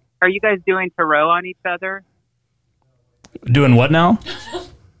 Are you guys doing tarot on each other? Doing what now?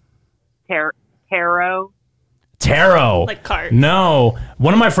 Tarot. Tarot. Like cards. No,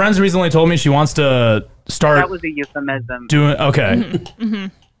 one of my friends recently told me she wants to start That was a euphemism. doing. Okay,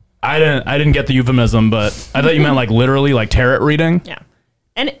 I didn't get the euphemism, but I thought you meant like literally like tarot reading. Yeah.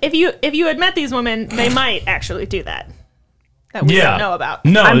 And if you had met these women, they might actually do that. That we don't know about.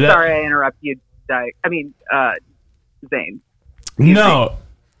 No, I'm sorry I interrupt you, Zane. No,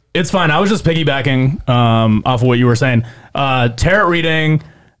 it's fine. I was just piggybacking off of what you were saying. Tarot reading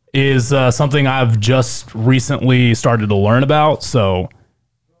is something I've just recently started to learn about. So,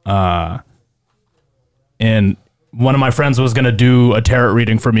 and one of my friends was going to do a tarot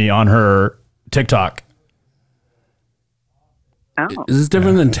reading for me on her TikTok. Oh, Is this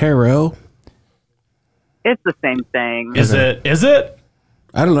different than tarot? it's the same thing. Is it? Is it?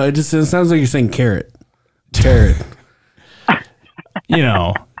 I don't know. It sounds like you're saying carrot. Carrot. You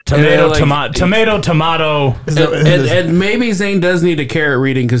know, tomato, like- tomato. And maybe Zane does need a carrot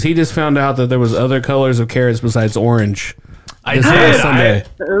reading because he just found out that there was other colors of carrots besides orange. I This did. last Sunday.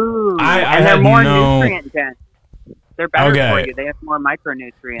 Ooh, I and they're had more no- nutrient dense. They're better Okay. for you. They have more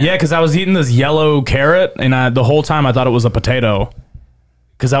micronutrients. Yeah, because I was eating this yellow carrot, and the whole time I thought it was a potato.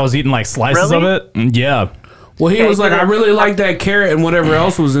 Because I was eating like slices Really? of it. Yeah. Well, he was like, I really like that carrot and whatever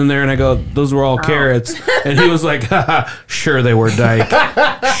else was in there. And I go, those were all carrots. And he was like, haha, sure they were, Dyke.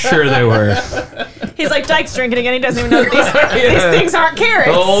 Sure they were. He's like, Dyke's drinking again. He doesn't even know that these things aren't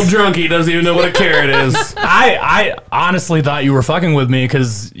carrots. The old drunkie doesn't even know what a carrot is. I honestly thought you were fucking with me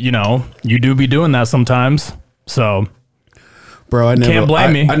because, you know, you do be doing that sometimes. So, Bro, I never Can't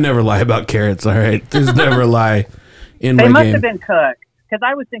blame me. I never lie about carrots, all right? There's never a lie in They my must game. have been cooked. Because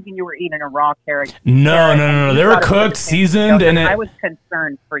I was thinking you were eating a raw carrot. no. You They were thought it was cooked, a seasoned, potato, and I it. was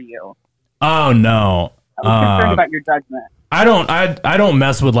concerned for you. Oh, no. I was concerned about your judgment. I don't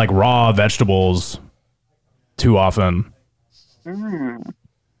mess with like raw vegetables too often.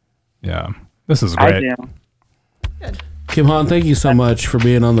 Yeah. This is I great. do. Kim Hahn, thank you so much for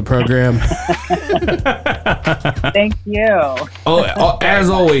being on the program. Thank you. Oh, as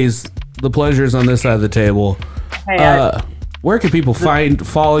always, the pleasure is on this side of the table. Hey, Where can people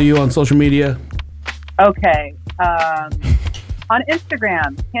follow you on social media? okay. On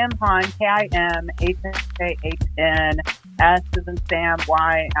Instagram, Kim Hahn, KIMHAHN, S as in Sam,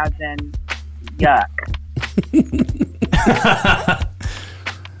 Y as in yuck.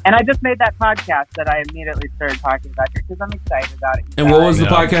 And I just made that podcast that I immediately started talking about because I'm excited about it. And what was the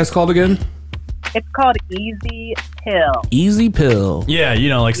Yeah. podcast called again? It's called Easy Pill. Easy Pill. Yeah, you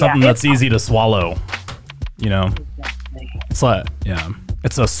know, like something Yeah, that's easy to swallow. You know, it's like, yeah,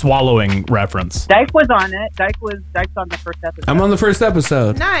 it's a swallowing reference. Dyke was on it. Dyke's on the first episode. I'm on the first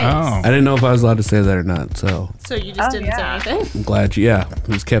episode. Nice. Oh. I didn't know if I was allowed to say that or not, so So you just didn't yeah. say anything? I'm glad you,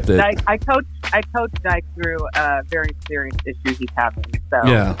 just kept it. Dyke, I coached Dyke through a very serious issue he's having. So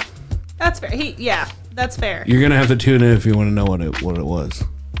Yeah. That's fair. That's fair. You're going to have to tune in if you want to know what it was.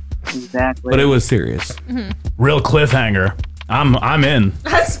 exactly. But it was serious. Real cliffhanger. I'm in.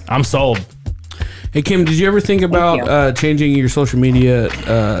 I'm sold. Hey, Kim, did you ever think about changing your social media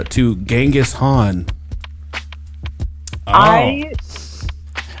to Genghis Hahn? I.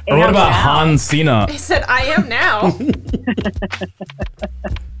 Or what am about now. Han Cena? I said, I am now.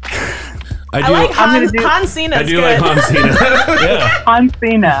 I I like I'm gonna do- Han Cena's I do good. like Han Cena. Yeah. Han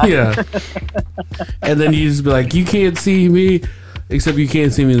Cena? Yeah. And then you just be like, you can't see me, except you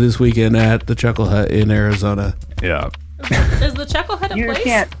can't see me this weekend at the Chuckle Hut in Arizona. Yeah. Is the Chuckle Hut a You place?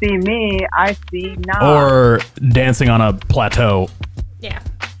 can't see me. I see now. Or dancing on a plateau Yeah.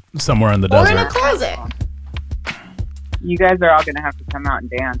 somewhere in the Or in desert. a closet. You guys are all gonna have to come out and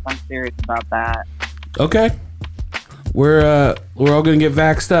dance. I'm serious about that. Okay. We're all gonna get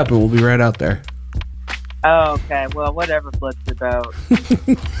vaxxed up and we'll be right out there. Oh, okay. Well, whatever floats your boat.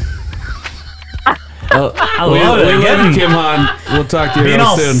 I love it. We love you, Getting- Kim Hahn. We'll talk to you Being real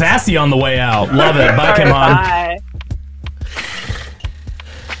all soon. sassy on the way out. Love it. Bye, Kim Hahn. Bye.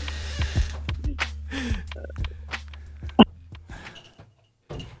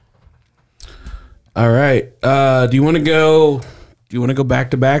 All right. Do you want to go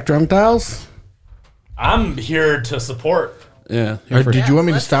back to back drunk dials? I'm here to support. Yeah. Did you want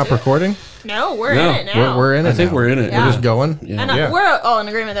me to let's stop do it. recording? No, we're No, in it now. We're in it. I think now. we're in it. Yeah. We're just going. Yeah. And we're all in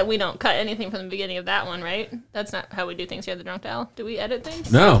agreement that we don't cut anything from the beginning of that one, right? That's not how we do things here at the Drunk Dial. Do we edit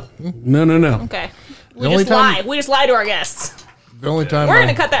things? No. Okay. We only just time- lie. We just lie to our guests. The only time. We're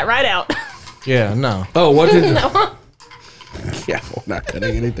gonna cut that right out. Yeah, no. Oh, what did? No. Yeah, we're not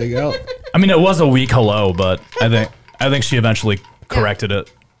cutting anything out. I mean, it was a weak hello, but I think she eventually corrected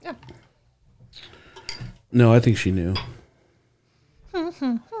it. Yeah. No, I think she knew.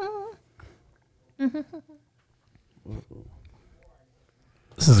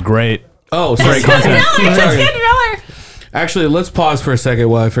 This is great. Oh, sorry. Great content. Keep It's talking. getting Miller. Actually, let's pause for a second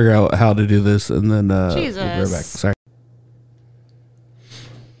while I figure out how to do this, and then we'll be right back. Jesus. Sorry.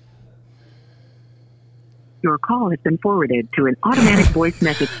 Your call has been forwarded to an automatic voice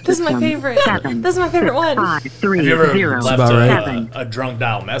message system. This is my favorite. This is my favorite one. 530 Have you ever left about right. a drunk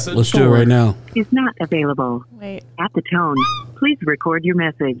dial message? Let's do it right now. is not available. Wait. At the tone, please record your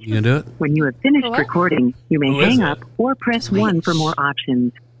message. You gonna do it? When you have finished What? recording, you may Who is hang it? up or press 1 for more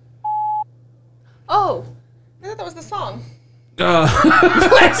options. Oh, I thought that was the song. She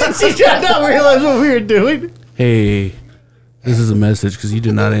did not realize what we were doing. Hey, this is a message because you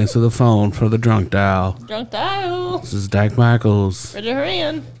did not answer the phone for the drunk dial. Drunk Dial. This is Dyke Michaels Bridget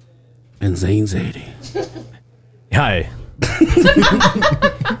Hurrian. and Zain Zaidi. Hi,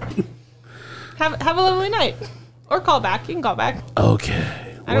 Have a lovely night. Or call back. You can call back. Okay.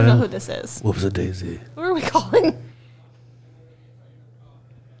 I don't know who this is. Whoops a daisy. Who are we calling?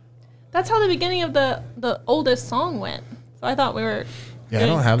 That's how the beginning of the oldest song went. So I thought we were. Yeah, I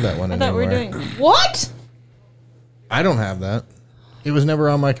don't have that one I anymore. thought we were doing. What? I don't have that. It was never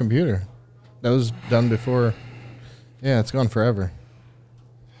on my computer. That was done before. Yeah, it's gone forever.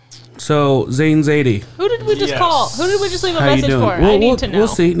 So, Zain Zaidi. Who did we just call? Who did we just leave a How you message doing? for? I need to know. We'll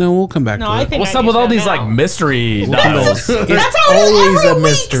see. No, we'll come back No, to I it. think What's I up need with to all know these now. like mystery dials? That's how always it is a every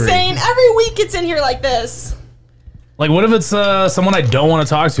mystery. week, Zane. Every week it's in here like this. Like, what if it's someone I don't want to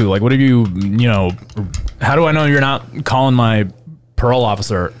talk to? Like, what if you know, how do I know you're not calling my parole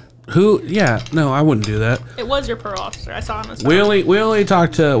officer? Who? Yeah, no, I wouldn't do that. It was your parole officer. I saw him as We only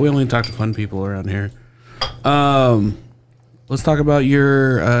talk to fun people around here. Let's talk about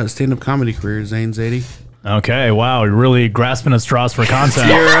your stand-up comedy career, Zain Zaidi. Okay, wow, you're really grasping at straws for content.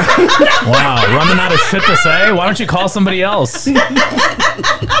 Wow, running out of shit to say? Why don't you call somebody else?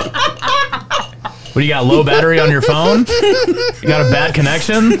 What, you got low battery on your phone? You got a bad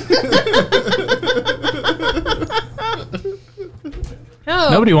connection?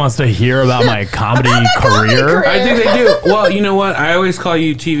 Nobody wants to hear about my comedy career. I think they do. Well, you know what? I always call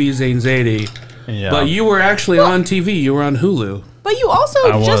you TV Zain Zaidi, Yeah. but you were actually on TV. You were on Hulu. But you also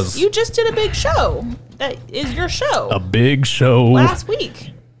I was. you just did a big show. That is your show. A big show. Last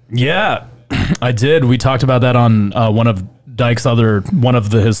week. Yeah, I did. We talked about that on one of Dyke's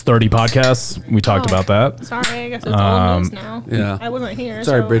his 30 podcasts. We talked about that. Sorry, I guess it's old news now. Yeah. I wasn't here.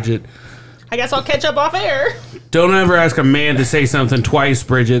 Sorry, so Bridget. I guess I'll catch up off air. Don't ever ask a man to say something twice,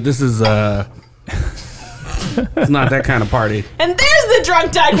 Bridget. This is it's not that kind of party. And there's the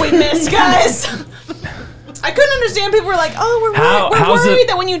drunk Dyke we missed, guys. I couldn't understand. People were like, "Oh, we're worried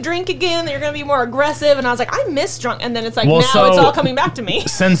that when you drink again, that you're going to be more aggressive." And I was like, "I miss drunk." And then it's like, now it's all coming back to me.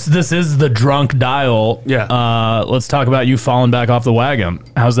 Since this is the drunk dial, let's talk about you falling back off the wagon.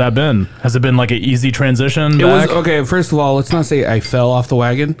 How's that been? Has it been like an easy transition back? It was okay. First of all, let's not say I fell off the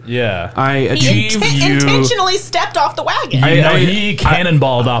wagon. Yeah, I He achieved. intentionally stepped off the wagon. he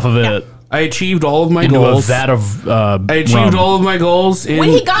cannonballed off of it. I achieved all of my Into goals. a vat of I achieved all of my goals. When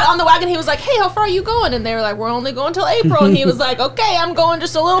he got on the wagon, he was like, "Hey, how far are you going?" And they were like, "We're only going till April." And he was like, "Okay, I'm going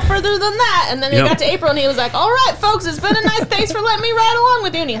just a little further than that." And then he got to April, and he was like, "All right, folks, it's been a nice. Thanks for letting me ride along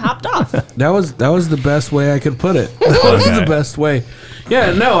with you." And he hopped off. That was the best way I could put it. That was the best way.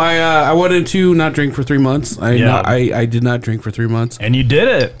 Yeah, no, I wanted to not drink for 3 months. I did not drink for 3 months, and you did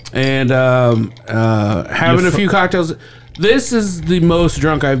it. And having a few cocktails. This is the most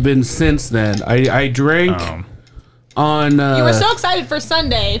drunk I've been since then. I drank on. You were so excited for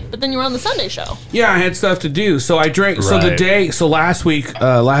Sunday, but then you were on the Sunday show. Yeah, I had stuff to do, so I drank. Right. So the day, so last week,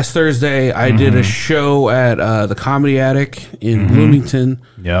 last Thursday, I did a show at the Comedy Attic in Bloomington.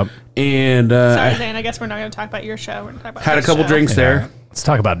 Yep. And Sorry, Zane, I guess we're not going to talk about your show. We're going to talk about had a his couple show. drinks there. Let's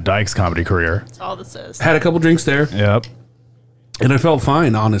talk about Dyke's comedy career. That's all this is. Had a couple drinks there, Yep. and I felt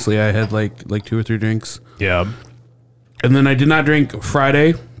fine. Honestly, I had like 2 or 3 drinks. Yep. And then I did not drink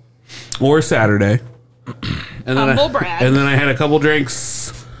Friday or Saturday. And then Humble brag. And then I had a couple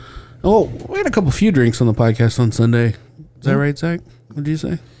drinks. Oh, we had a few drinks on the podcast on Sunday. Is that right, Zach? What did you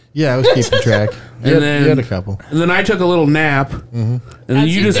say? Yeah, I was keeping track. You had a couple. And then I took a little nap. And then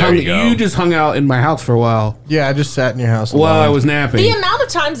you just hung out in my house for a while Yeah, I just sat in your house while alone. I was napping. The amount of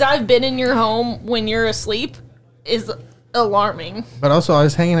times I've been in your home when you're asleep is alarming. But also, I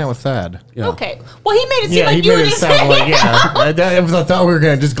was hanging out with Thad. Yeah. Okay. Well, he made it seem Yeah, like he you made and it his sound like, I thought we were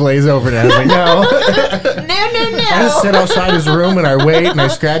going to just glaze over that. I was like, no. No. I just sit outside his room and I wait and I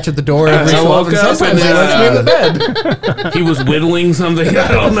scratch at the door every I so woke often. up Sometimes and he lets me in the bed. He was whittling something. I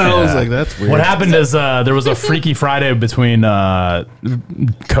don't know. I was like, that's weird. What happened is there was a Freaky Friday between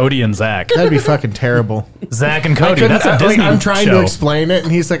Cody and Zach. That'd be fucking terrible. Zach and Cody. That's a Disney I'm trying show. to explain it,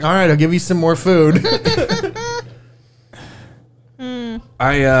 and he's like, all right, I'll give you some more food.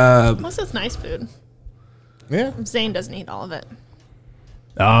 Unless it's nice food. Yeah. Zane doesn't eat all of it.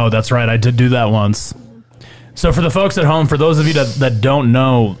 Oh, that's right. I did do that once. So for the folks at home, for those of you that don't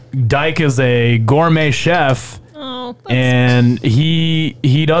know, Dyke is a gourmet chef, Oh, that's and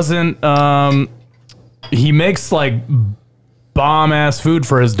he doesn't he makes like bomb ass food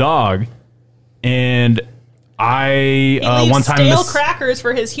for his dog, and he leaves one time stale crackers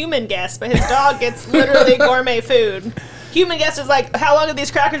for his human guest, but his dog gets literally gourmet food. Human guest is like, "How long have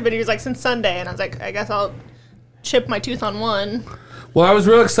these crackers been?" He was like, "Since Sunday," and I was like, "I guess I'll chip my tooth on one." Well, I was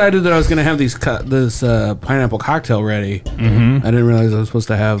real excited that I was going to have this pineapple cocktail ready. I didn't realize I was supposed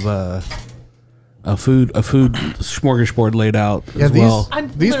to have a food smorgasbord laid out as well.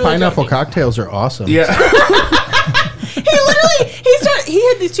 These literally pineapple joking. cocktails are awesome. Yeah. He he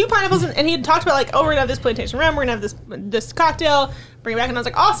had these 2 pineapples, and he had talked about, like, oh, we're going to have this plantation rum, we're going to have this cocktail, bring it back, and I was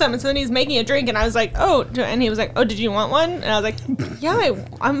like, awesome. And so then he's making a drink, and I was like, oh, and he was like, oh, did you want one? And I was like, yeah,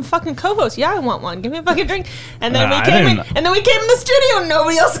 I'm a fucking co-host. Yeah, I want one. Give me a fucking drink. And then we came in the studio, and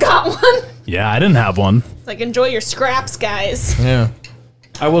nobody else got one. Yeah, I didn't have one. It's like, enjoy your scraps, guys. Yeah.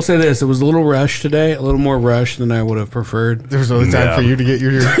 I will say this: it was a little rushed today, a little more rushed than I would have preferred. There was only time for you to get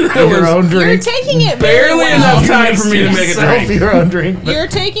your own drink. You're taking it very Barely well. enough time for me to make a drink. Your own drink. You're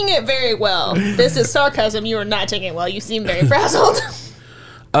taking it very well. This is sarcasm. You are not taking it well. You seem very frazzled.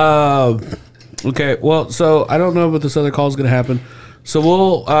 Okay, well, so I don't know what this other call is going to happen. So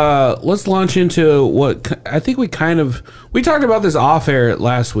we'll let's launch into what I think we talked about this off air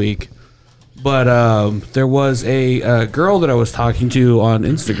last week. But there was a girl that I was talking to on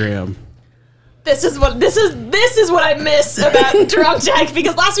Instagram. This is what I miss about Drunk Jack,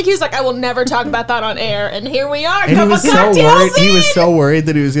 because last week he was like, I will never talk about that on air, and here we are. And he was so worried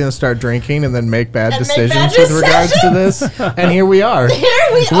that he was going to start drinking and then make bad decisions with regards to this. And here we are.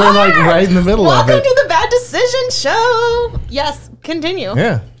 We're like right in the middle of it. Welcome to the Bad Decision Show. Yes, continue.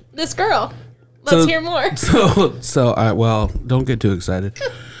 Yeah. This girl. Let's hear more. Well, don't get too excited.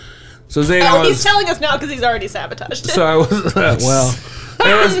 So Zayn, he's telling us now because he's already sabotaged. So I was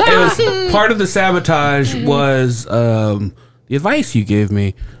it was part of the sabotage was the advice you gave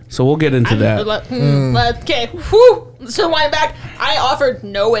me. So we'll get into that. Okay. Whew. So wind back. I offered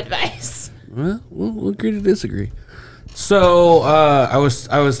no advice. Well, we'll agree to disagree. So I was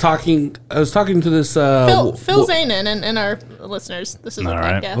talking to this Phil Zanin and our listeners. This is all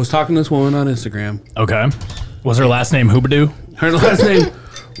right. I was talking to this woman on Instagram. Okay. Was her last name Hoobadoo? Her last name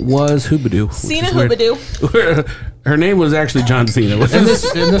was Hoobadoo. Cena Hoobadoo. Her name was actually John Cena. And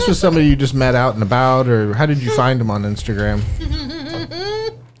this was somebody you just met out and about, or how did you find him on Instagram?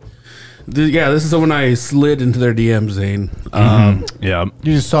 This is someone I slid into their DMs, Zane. Yeah.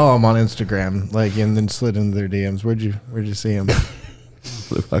 You just saw him on Instagram, and then slid into their DMs. Where'd you see him?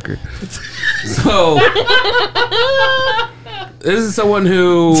 Motherfucker. So this is someone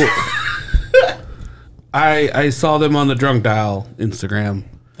who I saw them on the Drunk Dial Instagram.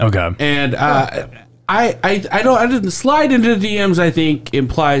 Okay. And I didn't slide into the DMs. I think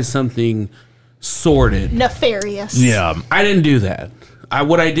implies something sordid, nefarious. Yeah. I didn't do that.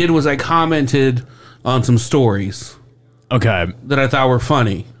 What I did was I commented on some stories. Okay. That I thought were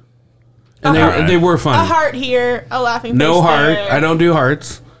funny. And they were funny. A heart here, a laughing face no heart. there. I don't do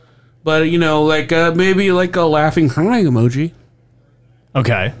hearts. But maybe like a laughing crying emoji.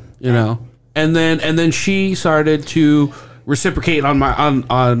 Okay. And then she started to reciprocate on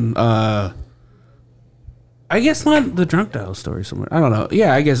my I guess not the Drunk Dial story somewhere. I don't know.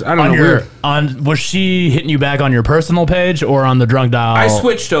 Yeah, I guess I don't know where. Was she hitting you back on your personal page or on the Drunk Dial? I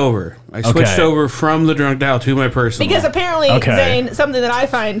switched over. Over from the Drunk Dial to my personal. Because apparently, Zane, something that I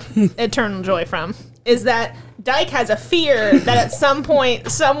find eternal joy from is that Dyke has a fear that at some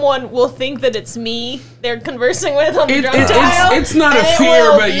point someone will think that it's me they're conversing with on the Drunk Dial. It's not a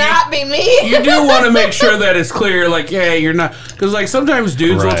fear, but not be me. You do want to make sure that it's clear, like, yeah, you're not, because like sometimes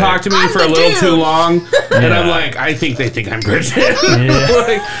dudes will talk to me for a little too long, and I'm like, I think they think I'm Bridget.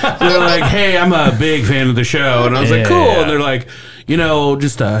 They're like, hey, I'm a big fan of the show, and I was like, cool, and they're like,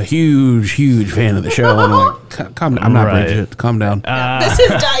 just a huge, huge fan of the show. And I'm like, calm down. I'm not Bridget. Calm down. This is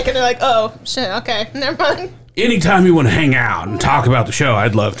Dyke, and they're like, oh shit, okay, never mind. Anytime you want to hang out and talk about the show,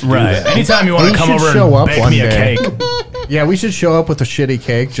 I'd love to do that. Anytime you want to come over and bake me a cake. Yeah, we should show up with a shitty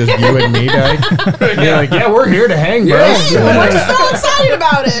cake, just you and me, Dyke. You're like, we're here to hang, bro. We're so excited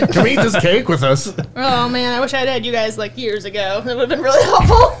about it. Come eat this cake with us. Oh man, I wish I'd had you guys like years ago. That would have been really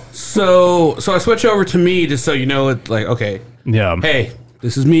helpful. So I switch over to me just so you know it's like, okay, hey,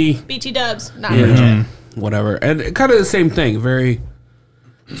 this is me. BT Dubs, not Bridget. Whatever, and kind of the same thing.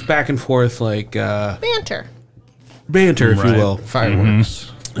 It's back and forth, like banter, if you will.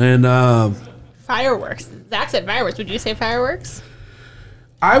 Fireworks. And fireworks. Zach said fireworks. Would you say fireworks?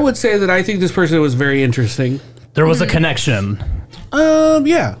 I would say that I think this person was very interesting. There was a connection.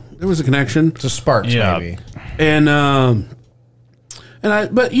 Yeah, there was a connection. It's a spark, maybe. And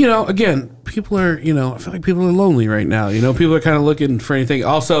but again, people are, I feel like people are lonely right now. People are kind of looking for anything.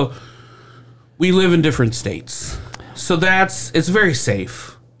 Also, we live in different states, so it's very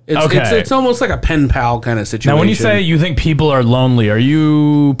safe. It's almost like a pen pal kind of situation. Now, when you say you think people are lonely, are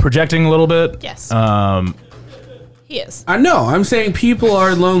you projecting a little bit? Yes. He is. I know. I'm saying people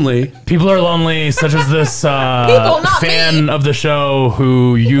are lonely. People are lonely, such as this fan of the show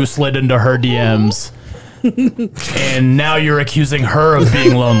who you slid into her DMs. And now you're accusing her of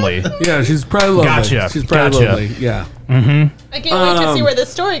being lonely. Yeah, she's probably lonely. Gotcha. She's probably lonely. Yeah. I can't wait to see where this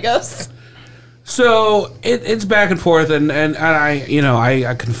story goes. So it's back and forth, and I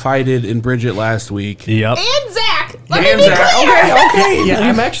I confided in Bridget last week. Yep. And Zach. Let And me be Zach. clear. Okay. Yeah,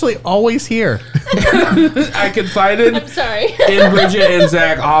 I'm actually always here. I confided I'm sorry. in Bridget and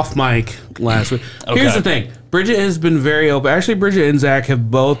Zach off mic last week. Here's Okay. the thing. Bridget has been very open. Actually, Bridget and Zach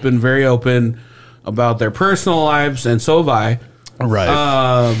have both been very open about their personal lives, and so have I.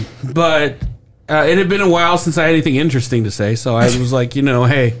 Right. But it had been a while since I had anything interesting to say, so I was like,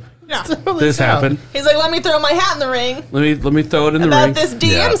 hey, Yeah. this happened. He's like, let me throw my hat in the ring. Let me throw it in the About ring. this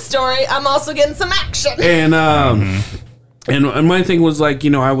DM story, I'm also getting some action. And and my thing was like,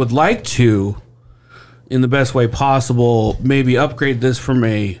 I would like to, in the best way possible, maybe upgrade this from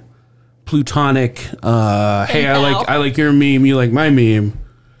a plutonic, hey, I like your meme, you like my meme,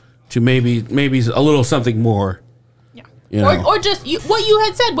 to maybe a little something more. Yeah. Or just what you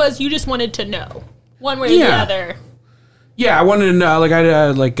had said was you just wanted to know one way or the other. Yeah, I wanted to know,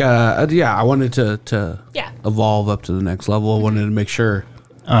 I wanted to Yeah. evolve up to the next level. I wanted to make sure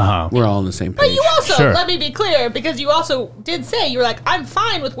we're all on the same page. But you also, Sure. let me be clear, because you also did say, you were like, I'm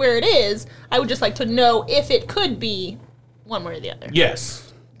fine with where it is. I would just like to know if it could be one way or the other.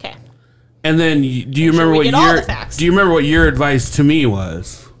 Yes. Okay. And then, do you remember we what get all the facts. do you remember what your advice to me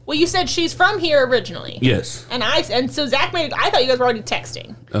was? Well, you said she's from here originally. Yes. And so Zach I thought you guys were already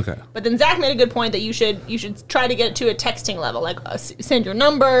texting. Okay. But then Zach made a good point that you should try to get it to a texting level, like send your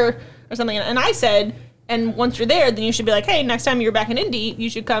number or something. And I said, and once you're there, then you should be like, hey, next time you're back in Indy, you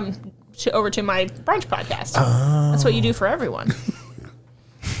should come over to my brunch podcast. That's what you do for everyone.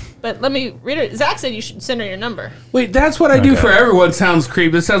 But let me read it. Zach said you should send her your number. Wait, that's what I do for everyone. Sounds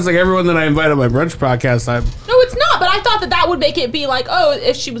creepy. It sounds like everyone that I invite on my brunch podcast. No, it's not. But I thought that would make it be like, oh,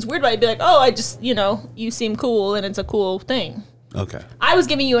 if she was weird about it, it'd be like, oh, I just, you seem cool and it's a cool thing. Okay. I was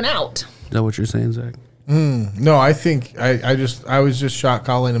giving you an out. Is that what you're saying, Zach? No, I think I was just shot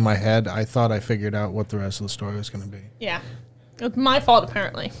calling in my head. I thought I figured out what the rest of the story was going to be. Yeah. It's my fault,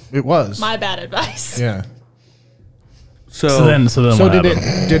 apparently. It was. My bad advice. Yeah. So did what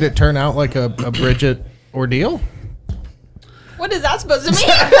did it turn out like a Bridget ordeal? What is that supposed to mean?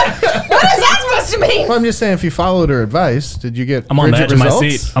 What is that supposed to mean? Well, I'm just saying, if you followed her advice, did you get? I'm on the edge Bridget of my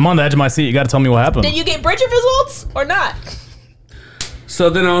results? seat. I'm on the edge of my seat. You got to tell me what happened. Did you get Bridget results or not? So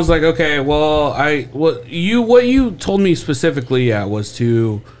then I was like, okay, well, what you told me specifically, was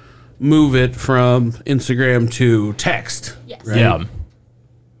to move it from Instagram to text. Yes. Right? Yeah.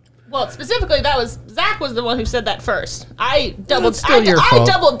 Well, specifically, Zach was the one who said that first. I doubled. It's still your I fault.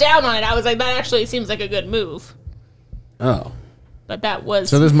 doubled down on it. I was like, that actually seems like a good move. Oh. But that was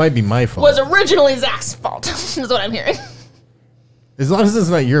So this might be my fault. was originally Zach's fault. Is what I'm hearing. As long as it's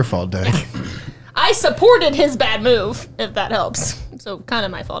not your fault, Dick. I supported his bad move, if that helps. So kind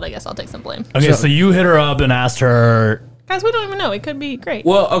of my fault, I guess. I'll take some blame. Okay, so you hit her up and asked her. Guys, we don't even know. It could be great.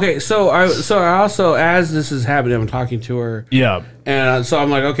 Well, okay, so I also, as this is happening, I'm talking to her. Yeah. And so I'm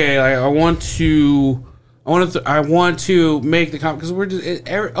like, okay, I want to make the because we're just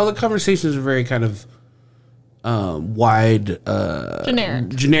all the conversations are very kind of wide,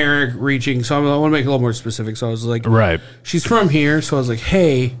 generic reaching. So I want to make it a little more specific. So I was like, Right. she's from here. So I was like,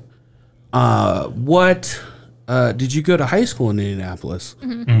 hey, what? Did you go to high school in Indianapolis?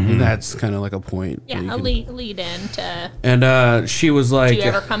 Mm-hmm. And that's kind of like a point. Yeah, that you a can- lead in to. And she was like, Do you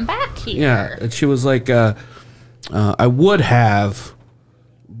ever come back here? yeah, and she was like, I would have,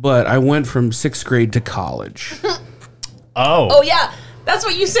 but I went from 6th grade to college. Oh yeah, that's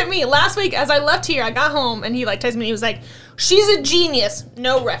what you sent me last week. As I left here, I got home and he texted me. He was like, "She's a genius."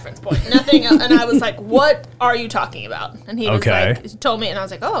 No reference point, nothing. And I was like, "What are you talking about?" And he was Okay. like, told me, and I was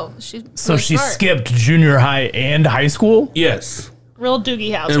like, "Oh, she's So really she smart. skipped junior high and high school? Yes, real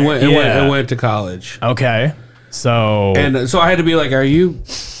Doogie Howser." and went to college. Okay. So And so I had to be like, "Are you?"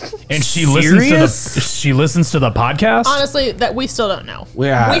 and she serious? listens to the podcast? Honestly, that we still don't know.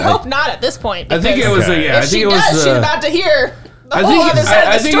 Yeah, we hope not at this point. I think it because was Okay. I If think she it was. does, she's about to hear the I whole think other side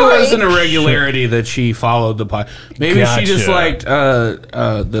I of the think story. it was an irregularity that she followed the pod. Maybe she just Gotcha. liked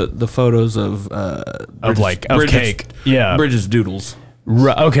the photos of cake. Yeah. Bridget's doodles.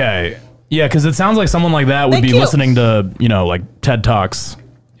 Okay. Yeah, because it sounds like someone like that would Thank be you. listening to, like TED Talks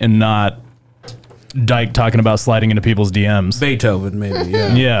and not Dyke talking about sliding into people's DMs. Beethoven, maybe.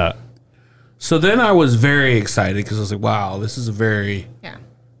 Yeah. Yeah. So then I was very excited because I was like, "Wow, this is a very Yeah.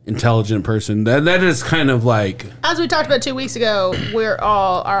 intelligent person." That is kind of like, As we talked about 2 weeks ago,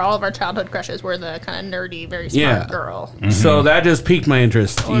 all of our childhood crushes were the kind of nerdy, very smart Yeah. girl. so that just piqued my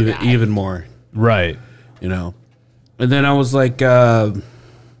interest Or guy. even more, Right. And then I was like,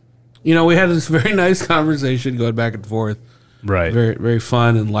 we had this very nice conversation going back and forth, Right. very very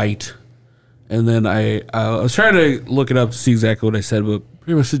fun and light. And then I was trying to look it up to see exactly what I said, but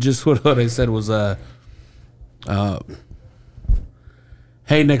Pretty much just what I said was,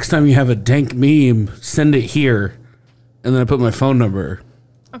 hey, next time you have a dank meme, send it here. And then I put my phone number.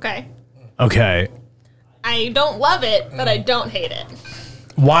 Okay. Okay. I don't love it, but I don't hate it.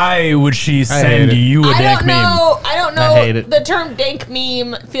 Why would she hate send it. you a dank meme? I don't know. I hate it. The term dank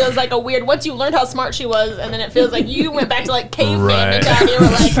meme feels like a weird. Once you learned how smart she was, and then it feels like you went back to like caveman Right. mentality.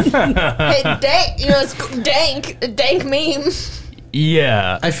 We're like, hey, dank, it's dank meme.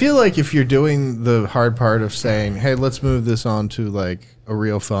 Yeah. I feel like if you're doing the hard part of saying, "Hey, let's move this on to like a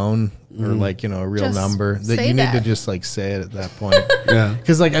real phone or like a real Just number," that say you need that. to just like say it at that point. Yeah.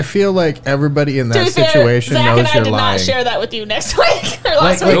 Because like I feel like everybody in To that be fair, situation Zach knows and I you're did lying. not share that with you next week or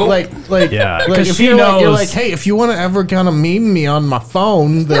last week. Yeah, like 'cause if she you're like, knows- hey, if you want to ever kind of meme me on my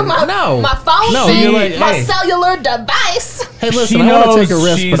phone, then my phone, no, thing, you're like, my hey, cellular device. hey, listen, She I want to knows take a risk,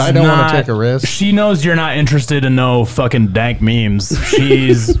 but she's I don't want not- to take a risk. She knows you're not interested in no fucking dank memes.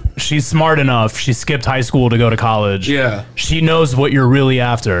 She's smart enough. She skipped high school to go to college. Yeah. She knows what you're really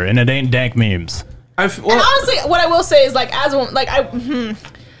after, and it ain't dank memes. And honestly, what I will say is like, as a woman,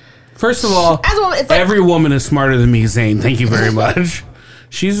 First of all, as a woman, it's like every woman is smarter than me, Zane. Thank you very much.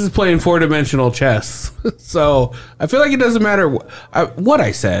 She's just playing 4-dimensional chess. So I feel like it doesn't matter what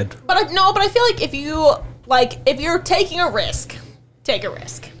I said. But I feel like if you're taking a risk, take a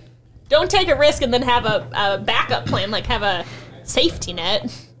risk. Don't take a risk and then have a backup plan, like have a safety net.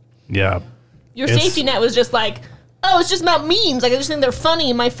 Yeah. Your safety net was just like, oh, it's just about memes. Like I just think they're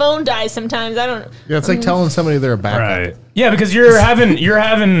funny. My phone dies sometimes. I don't. Yeah, it's like telling somebody they're a backup. Right. Yeah, because you're having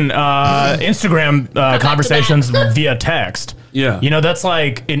Instagram conversations via text. Yeah. That's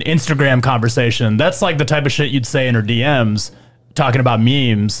like an Instagram conversation. That's like the type of shit you'd say in her DMs, talking about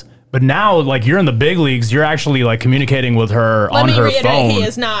memes. But now, like, you're in the big leagues. You're actually like communicating with her Let on me her reiterate, phone. he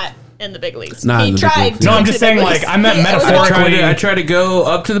is not in the big leagues. Not in He the big tried. leagues. to No, get I'm to just the big saying, leagues. like, I meant Yeah, it was metaphorically. I tried to go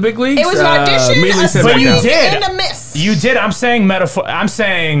up to the big leagues. It was an audition, immediately a said But back you out. did. and a miss. You did. I'm saying I'm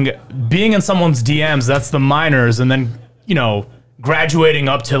saying being in someone's DMs. That's the minors, and then graduating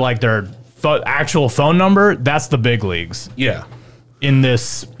up to like their actual phone number. That's the big leagues. Yeah. In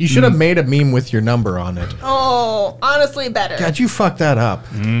this, You should have made a meme with your number on it. Oh, honestly, better. God, you fucked that up.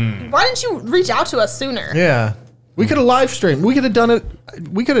 Why didn't you reach out to us sooner? Yeah. We could have live streamed. We could have done it.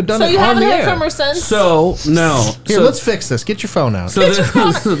 We could have done So it you on haven't the heard air. from her since? So no. Here, so, let's fix this. Get your phone out. So this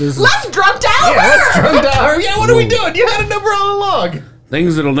is Let's drunk down. let's drunk down. Yeah, what are we doing? You had a number all along.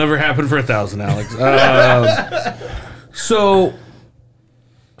 things that'll never happen for 1,000, Alex.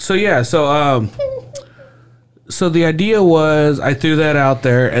 So the idea was I threw that out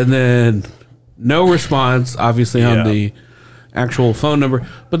there, and then no response, obviously, on the actual phone number.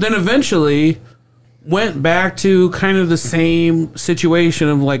 But then eventually went back to kind of the same situation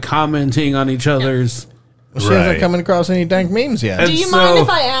of like commenting on each other's. Well, she hasn't coming across any dank memes yet. Do you so- mind if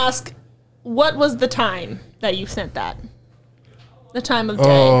I ask, what was the time that you sent that? The time of day.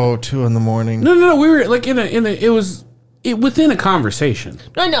 Oh, 2 in the morning. No. We were like within a conversation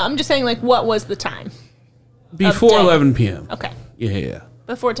No, I'm just saying, like, what was the time? before day. 11 p.m. Okay. Yeah.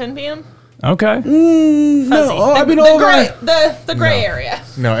 Before 10 p.m.? okay. No, I mean the over. gray, the gray area.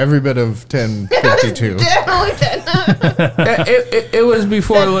 No, every bit of 10:52. Definitely 10. It was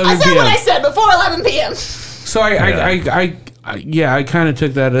before 11 I said p.m. what I said, before 11 p.m. So I kind of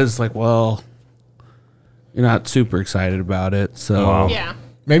took that as like, well, you're not super excited about it, so Wow. Yeah.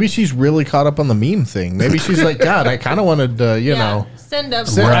 Maybe she's really caught up on the meme thing. Maybe she's like, God, I kind of wanted to, you know. Send a,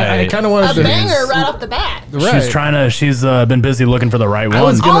 I kind of wanted a to. banger right off the bat. Right. She's been busy looking for the right one.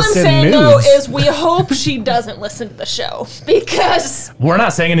 was gonna All I'm send saying, though, nudes. is we hope she doesn't listen to the show, because We're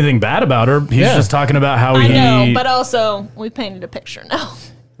not saying anything bad about her. He's Yeah. just talking about how I he. know, but also we painted a picture now.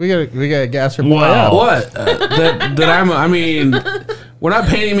 We gotta gas her boy Wow. up. what I mean, we're not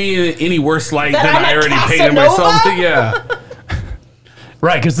painting me in any worse light That than I'm I a already painted Casanova? myself. Yeah,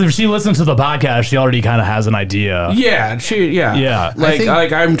 Right, because if she listens to the podcast, she already kind of has an idea. yeah, Yeah.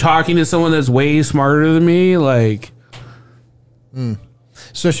 Like I'm talking to someone that's way smarter than me. Like,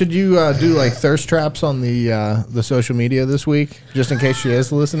 So should you do like thirst traps on the social media this week, just in case she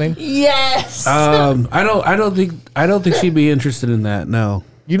is listening? Yes. I don't think she'd be interested in that. No.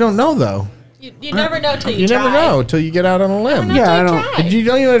 You don't know though. you never know till you You try. never know till you get out on a limb. Never know Yeah, till I you don't- try. And you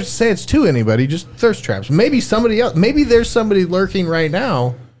don't even have to say it's to anybody. Just thirst traps. Maybe somebody else. Maybe there's somebody lurking right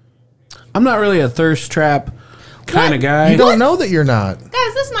now. I'm not really a thirst trap kind of guy. You don't know that you're not.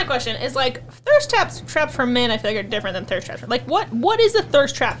 Guys, this is my question. Is like thirst traps for men? I feel like are different than thirst traps. Like what is a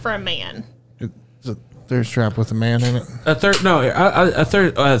thirst trap for a man? It's a thirst trap with a man in it. A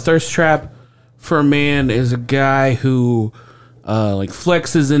thirst trap for a man is a guy who like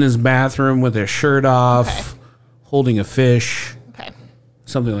flexes in his bathroom with his shirt off, holding a fish. Okay.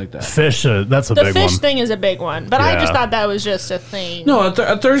 something like that. Fish, that's a The big one. fish thing is a big one, but I Yeah. just thought that was just a thing. No,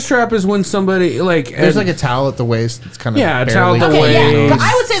 a thirst trap is when somebody like There's like a towel at the waist. That's kind of Yeah, a towel barely- at the Okay, yeah. waist.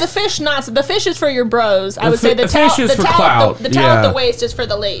 I would say the fish not. The fish is for your bros. I would fi- say the the fish towel. is The for towel. clout, The towel at yeah. the waist is for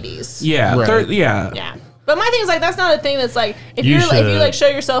the ladies. yeah, Right. yeah. Yeah. But my thing is like that's not a thing that's like if You you're if you should- like show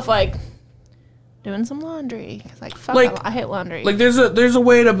yourself like doing some laundry. It's like fuck, Like- I hate laundry. Like there's a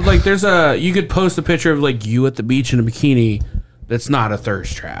way to like you could post a picture of like you at the beach in a bikini that's not a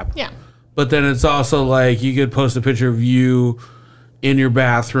thirst trap. yeah. But then it's also like you could post a picture of you in your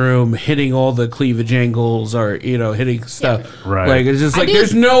bathroom hitting all the cleavage angles or hitting stuff. Right. Like it's just I like did-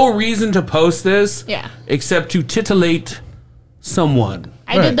 there's no reason to post this Yeah. except to titillate someone.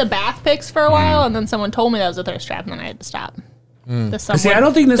 I did the bath pics for a while, and then someone told me that was a thirst trap, and then I had to stop. The someone, See, I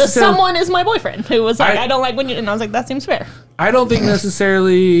don't think the necessarily- someone is my boyfriend who was like, I- I don't like when you, and I was like, that seems fair. I don't think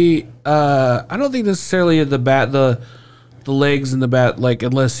necessarily the legs and the bat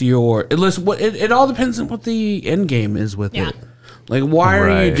unless it all depends on what the end game is with Yeah. it. Like why are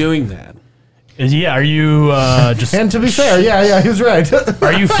you Right. doing that? Yeah, are you just And to be fair, yeah, he was right.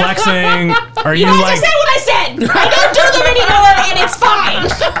 are you flexing? Are you You guys like just said what I said. I don't do them anymore, and it's fine.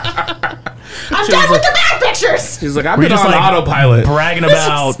 I'm done with the bath pictures. He's like, I've were you been just on like autopilot. bragging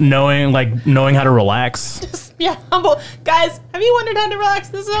about knowing how to relax? Yeah, humble guys. Have you wondered how to relax?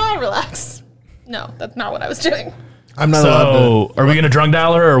 This is how I relax. No, that's not what I was doing. I'm not allowed to. So, are we gonna drunk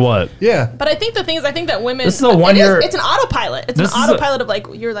dial her or what? Yeah. But I think the thing is, I think that women. This is the one year- It's an autopilot. It's an This is a- autopilot of like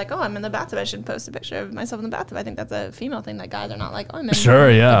you're like, oh, I'm in the bathtub. I should post a picture of myself in the bathtub. I think that's a female thing that guys are not like, oh, I'm in. Sure,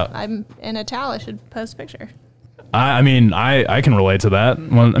 yeah. I'm in a towel. I should post a picture. I mean, I can relate to that.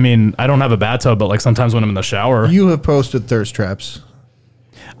 Well, I mean, I don't have a bathtub, but like sometimes when I'm in the shower, You have posted thirst traps.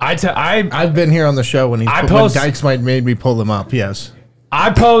 I I've been here on the show when I when post- Dykes might made me pull them up. Yes.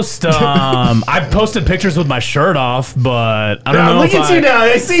 post I've posted pictures with my shirt off, but I don't know look if at you now.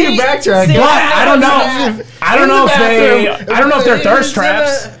 I see you backtrack. see, But I don't know. Yeah. I don't In know the if they. bathroom. I don't know if they're thirst It's in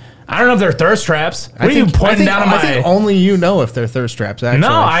traps. the- I don't know if they're thirst traps. What I are you think- pointing I think, down at I think my? only you know if they're thirst traps. Actually.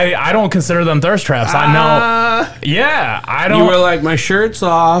 No, I don't consider them thirst traps. I know. Yeah, I don't. You were like, my shirt's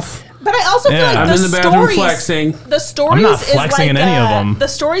off. But I also feel Yeah. like I'm the in the bathroom stories, flexing. The stories I'm not is flexing like in any of them. The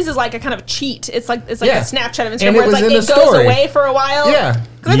stories is like a kind of cheat. It's like Yeah. a Snapchat of Instagram And where it it's was like in it the goes story. away for a while. Yeah.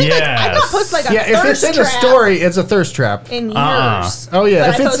 'Cause I think like I've not Yes. posted like a Yeah, if it's thirst in a trap story, it's a thirst trap. in years. Oh yeah, But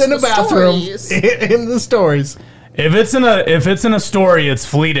if I it's post in a the bathroom, stories. in the stories. If it's in a story, it's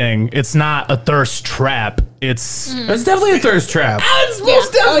fleeting. It's not a thirst trap. It's That's definitely a thirst trap. It's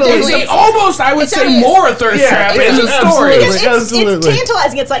most definitely. It's almost, I would It's say, definitely- more a thirst Yeah, trap it's in the absolutely. story. It's Absolutely.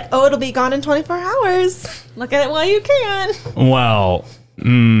 tantalizing. It's like, oh, it'll be gone in 24 hours. Look at it while you can. well,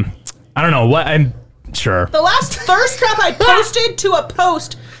 I don't know what. I'm sure. The last thirst trap I posted to a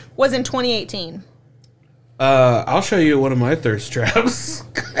post was in 2018. I'll show you one of my thirst traps.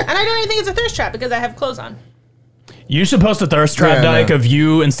 And I don't even think it's a thirst trap because I have clothes on. You should post a thirst trap, Yeah, Dyke, no. of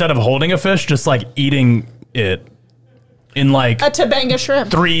you instead of holding a fish, just like eating it in like A Tabanga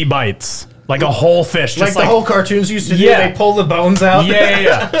shrimp. 3 bites, like a whole fish, Like just the whole cartoons used to do. Yeah. They pull the bones out.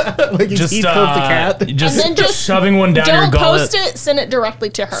 yeah. like it's Just Heathcliff the cat. just, And then just shoving one down your Don't gullet. post it. Send it directly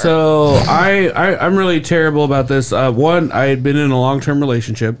to her. So I'm really terrible about this. One, I had been in a long-term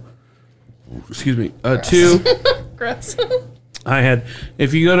relationship. Excuse me. Two, Gross. I had.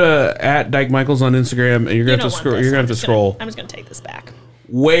 If you go to @Dyke Michaels on Instagram, and you're gonna have to scroll. You're gonna have to scroll I'm just gonna take this back.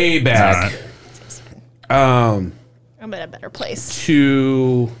 way back I'm at a better place.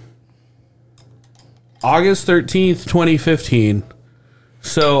 to August 13th, 2015.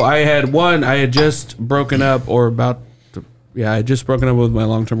 So I had just broken up or about. I had just broken up with my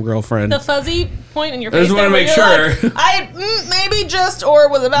long-term girlfriend. The fuzzy point in your I face. just wanna there where make you're sure. Like, maybe just or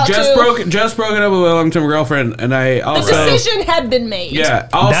was about Just to. broken up with my long-term girlfriend, and I The also decision had been made. yeah.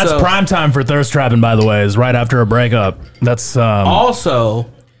 Also, That's prime time for thirst trapping, by the way, is right after a breakup. That's Also,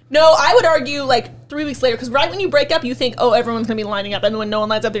 No, I would argue like 3 weeks later because right when you break up, you think, oh, everyone's gonna be lining up, and then when no one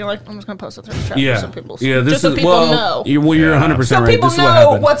lines up, then you're like, I'm just gonna post a thirst trap yeah, so people, yeah. This just so is people know. You're 100% So right. people This is what know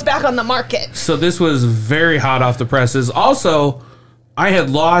happened. what's back on the market. So this was very hot off the presses. Also, I had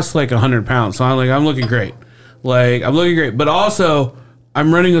lost like 100 pounds, so I'm looking great. But also,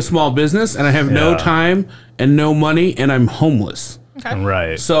 I'm running a small business, and I have no Yeah. time and no money, and I'm homeless. Okay.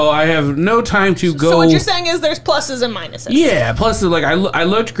 right. So I have no time to go. So what you're saying is there's pluses and minuses. Yeah. Plus, like I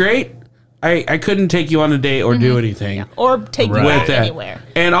looked great. I couldn't take you on a date or do anything Or take you Right. with out that. anywhere.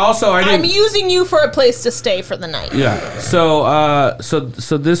 And also, I I'm didn't. using you for a place to stay for the night. Yeah. So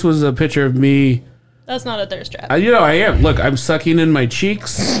this was a picture of me. That's not a thirst trap. I am. Look, I'm sucking in my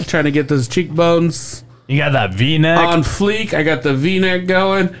cheeks, trying to get those cheekbones. You got that V-neck on fleek. I got the V-neck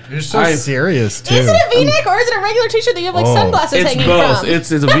going. You're so serious too. Is it a V-neck or is it a regular t-shirt that you have like sunglasses It's hanging both. from?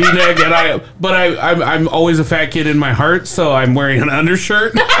 It's a V-neck, and I'm always a fat kid in my heart, so I'm wearing an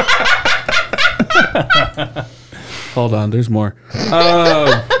undershirt. Hold on, there's more.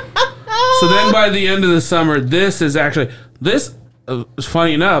 So then by the end of the summer, this is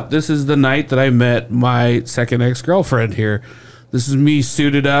funny enough, this is the night that I met my second ex-girlfriend here. This is me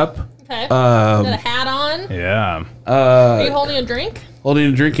suited up. Okay. Got a hat on. Yeah. Are you holding a drink?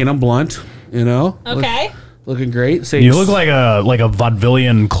 Holding a drink and a blunt, you know? Okay. Looking great. You look like a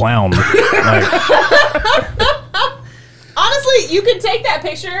vaudevillian clown. Honestly, you could take that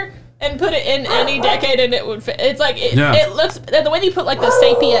picture and put it in any decade and it would fit. It's like, it looks, the way you put like the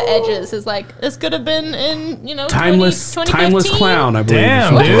sepia edges is like, this could have been in, timeless 2015. clown, I believe.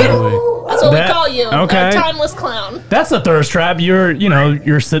 Damn, dude. That's what we call you. Okay. A timeless clown. That's a thirst trap.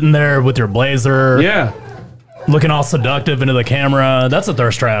 You're sitting there with your blazer. Yeah. Looking all seductive into the camera. That's a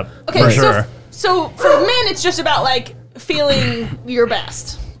thirst trap. Okay, for sure. So for men, it's just about like feeling your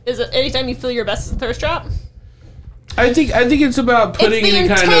best. Is it anytime you feel your best is a thirst trap? I think it's about putting it's the any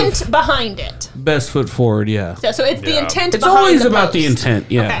kind intent of behind it. best foot forward, yeah. So it's the intent It's behind always the about the post.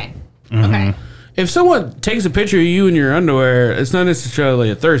 intent, yeah. Okay. Mm-hmm. Okay. If someone takes a picture of you in your underwear, it's not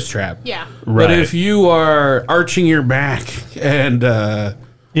necessarily a thirst trap. Yeah. Right. But if you are arching your back and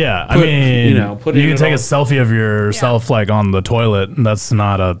yeah, I put- mean, you know, putting you can it take all- a selfie of yourself like on the toilet. And that's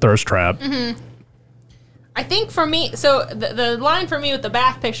not a thirst trap. Mm-hmm. I think for me, so the line for me with the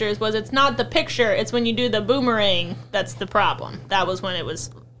bath pictures was it's not the picture, it's when you do the boomerang that's the problem. That was when it was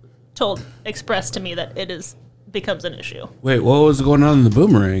expressed to me that becomes an issue. wait, what was going on in the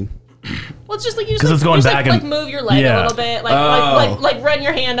boomerang? Well, it's just like you 'Cause it's going back like and- move your leg yeah. a little bit, Oh. like run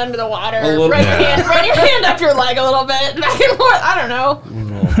your hand under the water, A little- run yeah. your hand up your leg a little bit, back and forth. I don't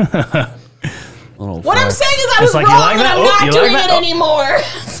know. What I'm saying is I was It's like, you wrong like and that? I'm Oh, not you doing like it that? Oh. anymore.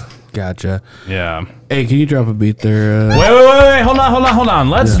 Gotcha. Yeah. Hey, can you drop a beat there? Wait. Hold on.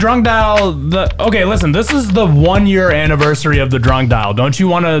 Let's drunk dial okay, listen, this is the 1 year anniversary of the drunk dial. Don't you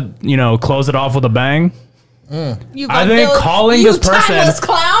want to, close it off with a bang? I think calling this person, timeless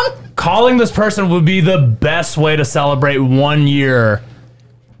clown. calling this person would be the best way to celebrate 1 year.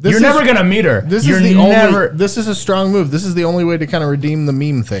 This You're is- never gonna meet her. This You're is the never, only. This is a strong move. This is the only way to kind of redeem the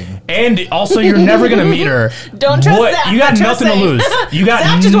meme thing. and also you're never gonna meet her. Don't trust Zach. You got I'm just nothing to saying. lose. You got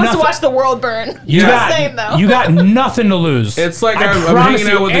Zach just wants to nothing- watch the world burn. You Just got, saying, though. you got nothing to lose. It's like I I'm promise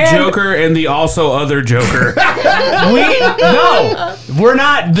hanging out you, with the and Joker and the also other Joker. we're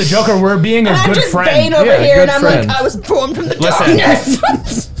not the Joker. We're being a I'm good just friend. Bane over Yeah, here, good and I'm friend. like, I was formed from the Listen.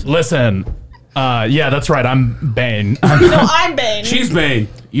 darkness. Listen, yeah, that's right. I'm Bane. No, I'm Bane. She's Bane.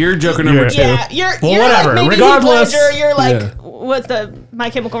 You're Joker number two. Yeah, you're whatever. like maybe Regardless- Heath Ledger, you're like Yeah. what's the My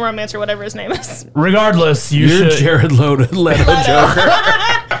Chemical Romance or whatever his name is. Regardless, you You're should. Jared Leto Joker.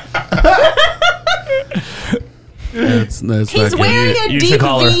 That's He's not good. wearing a You should deep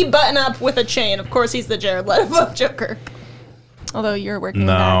call her. V button up with a chain. Of course, he's the Jared Leto Joker. Although you're working.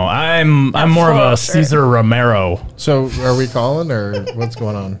 No, with that. I'm more of floral a shirt. Caesar Romero. So, are we calling or what's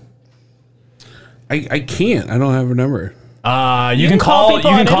going on? I can't. I don't have her number. You can call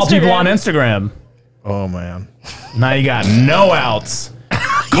people people on on Instagram. Oh man! Now you got no outs.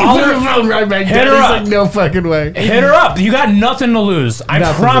 Call her, right back hit her He's up. like, no fucking way. Hit her up. You got nothing to lose. I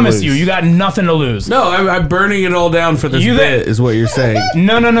Nothing to promise lose. you, you got nothing to lose. No, I'm burning it all down for this You bit, is what you're saying.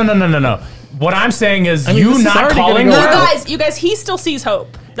 No. What I'm saying is, mean, you this is not already calling gonna go her. out. You guys, he still sees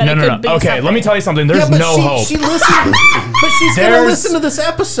hope. That No. it could be Okay, something. let me tell you something. There's no hope. She listened, but she's gonna There's- listen to this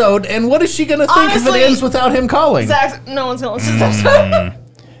episode, and what is she gonna think if Honestly, it ends without him calling? Zach, no one's gonna listen to this episode.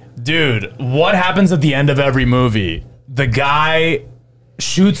 Dude, what happens at the end of every movie? The guy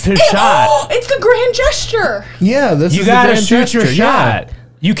shoots his shot. Oh, it's the grand gesture. Yeah, this You is the gotta grand shoot your gesture, yeah. shot.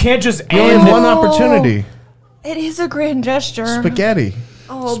 You can't just You only end have one it. opportunity. It is a grand gesture. Spaghetti.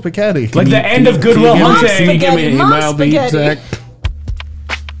 Oh. Spaghetti. Like the end of Good Will Can Hunting. you give me an 8 Mom Mile beat, spaghetti. Zach?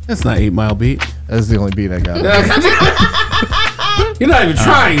 That's not 8 Mile beat. That's the only beat I got. You're not even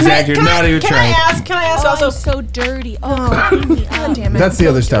trying, Zach. You're not even trying. Can I ask also? I'm so dirty. Oh, clean me up. God damn it. That's the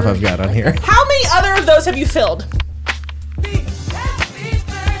other stuff I've got on here. How many other of those have you filled?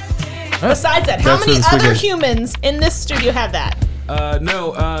 Besides that, how That's many the other spaghetti. humans in this studio have that?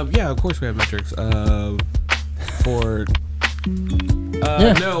 No, yeah, of course we have metrics. For.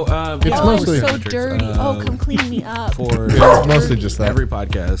 Yeah. No, It's yeah, Oh, I'm mostly- so metrics. dirty. Oh, come clean me up. For It's mostly just that. every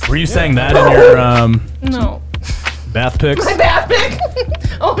podcast. Were you saying that in your No. bath pics? My bath pick.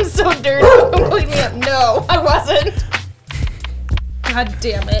 Oh, I'm so dirty. Don't clean me up. No, I wasn't. God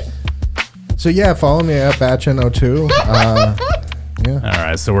damn it. So yeah, follow me at Batchin02. Yeah. All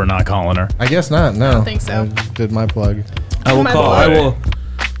right, so we're not calling her. I guess not. No. I don't think so. I did my plug. I will My call. boy.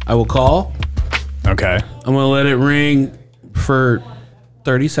 I will call. Okay. I'm gonna let it ring for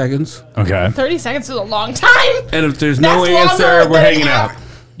 30 seconds, Okay. 30 seconds is a long time. and if there's no That's longer answer, we're than hanging half. out.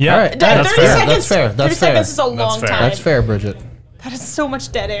 Yeah. All right. That's 30 fair. seconds. That's fair. 30 That's fair. seconds is a long fair. time. That's fair, Bridget. That is so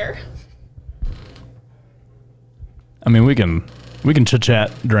much dead air. I mean, we can chit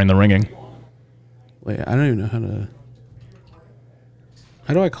chat during the ringing. Wait, I don't even know how to.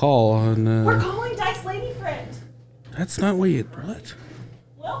 How do I call on? We're calling Dyke's lady friend. That's not what you. What?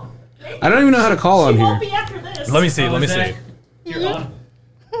 Well, I don't even know how to call on she here. won't be after this. Let me see. Let me see.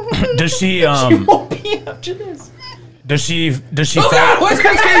 Does she Won't be after this. does she What's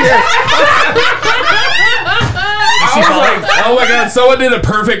Chris King here? I was like, oh my god, someone did a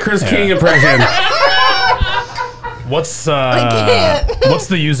perfect Chris King impression. what's can't. what's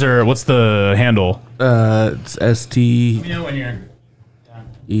the user? What's the handle? It's STE. You know when you're.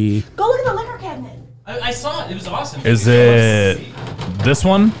 Go look at the liquor cabinet. I saw it. It was awesome. Is it this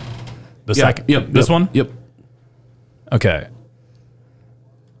one? The second? Yep. This one? Yep. Okay.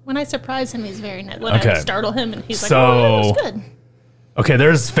 When I surprise him, he's very nice. When Okay. I startle him, and he's like, So- "Oh, that was good." Okay.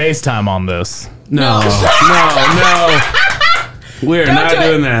 There's FaceTime on this. No. We're Don't not do it.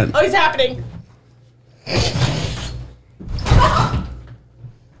 doing that. Oh, he's happening.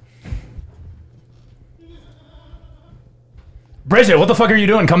 Bridget, what the fuck are you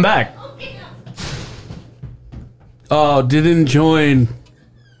doing? Come back. Oh, didn't join.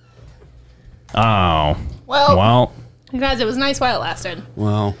 Oh. Well, Well, guys, it was nice while it lasted.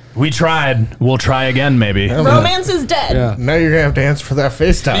 Well, we tried. We'll try again, maybe. Romance is dead. yeah. Now you're gonna have to answer for that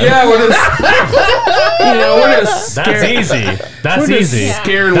FaceTime. Yeah, we're just. We're just. That's easy. That's We're just easy.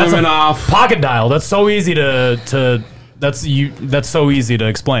 scaring That's women a off. Pocket dial. That's so easy to that's so easy to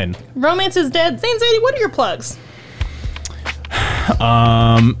explain. Romance is dead. Zain Zaidi, what are your plugs?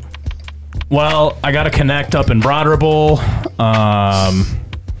 Well, I got to connect up in Broderable.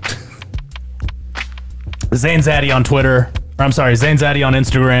 Zain Zaidi on Twitter. Or I'm sorry, Zain Zaidi on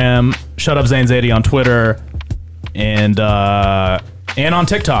Instagram. Shut up, Zain Zaidi on Twitter, and on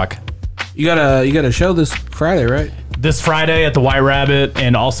TikTok. You got a show this Friday, right? This Friday at the White Rabbit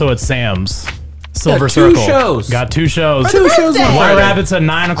and also at Sam's Silver Got two Circle. shows. Got 2 shows. Two shows on White Friday. Rabbit's at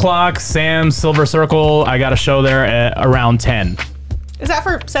 9 o'clock. Sam's Silver Circle. I got a show there at around 10. Is that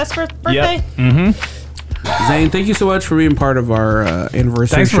for Seth's birthday? Yep. Zane, thank you so much for being part of our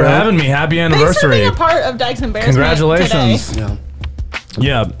anniversary Thanks show. for having me. Happy Thanks for anniversary. being a part of Dyke's Embarrassment Congratulations. today.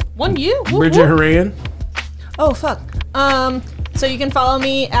 Yeah. Yeah. One you. Whoop, Bridget whoop. Horan. Oh, fuck. So you can follow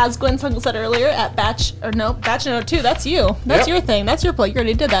me, as Gwen Sunkel said earlier, at Batch No 2. That's you. That's your thing. That's your plug. You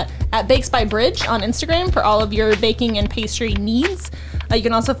already did that. At Bakes by Bridge on Instagram for all of your baking and pastry needs. You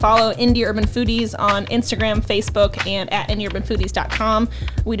can also follow Indie Urban Foodies on Instagram, Facebook, and at indieurbanfoodies.com.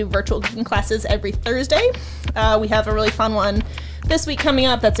 We do virtual cooking classes every Thursday. We have a really fun one this week coming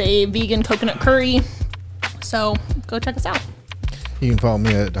up. That's a vegan coconut curry. So go check us out. You can follow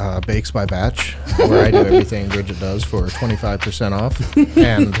me at Bakes by Batch, where I do everything Bridget does for 25% off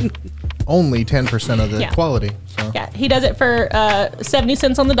and only 10% of the Yeah. quality. So. Yeah, he does it for 70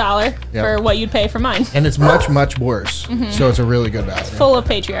 cents on the dollar Yep. for what you'd pay for mine. And it's much, much worse. So it's a really good value. Full of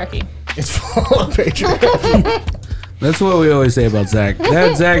patriarchy. It's full of patriarchy. That's what we always say about Zach.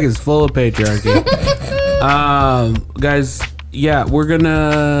 That Zach is full of patriarchy. Guys, yeah, we're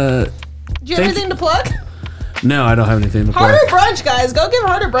gonna. Do you have anything to plug? No, I don't have anything to plug. Harder Brunch, guys. Go give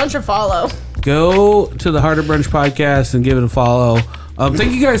Harder Brunch a follow. Go to the Harder Brunch podcast and give it a follow.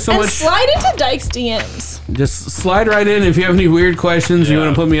 Thank you guys so And much. slide into Dyke's DMs. Just slide right in if you have any weird questions you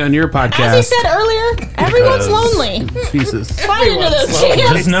want to put me on your podcast. As he said earlier, everyone's lonely. Jesus. Slide into those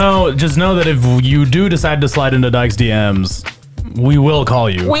DMs. Just know that if you do decide to slide into Dyke's DMs, we will call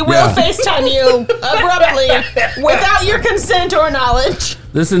you. We will FaceTime you abruptly without your consent or knowledge.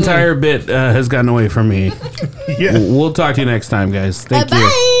 This entire bit has gotten away from me. Yeah. We'll talk to you next time, guys. Thank you.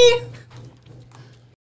 Bye.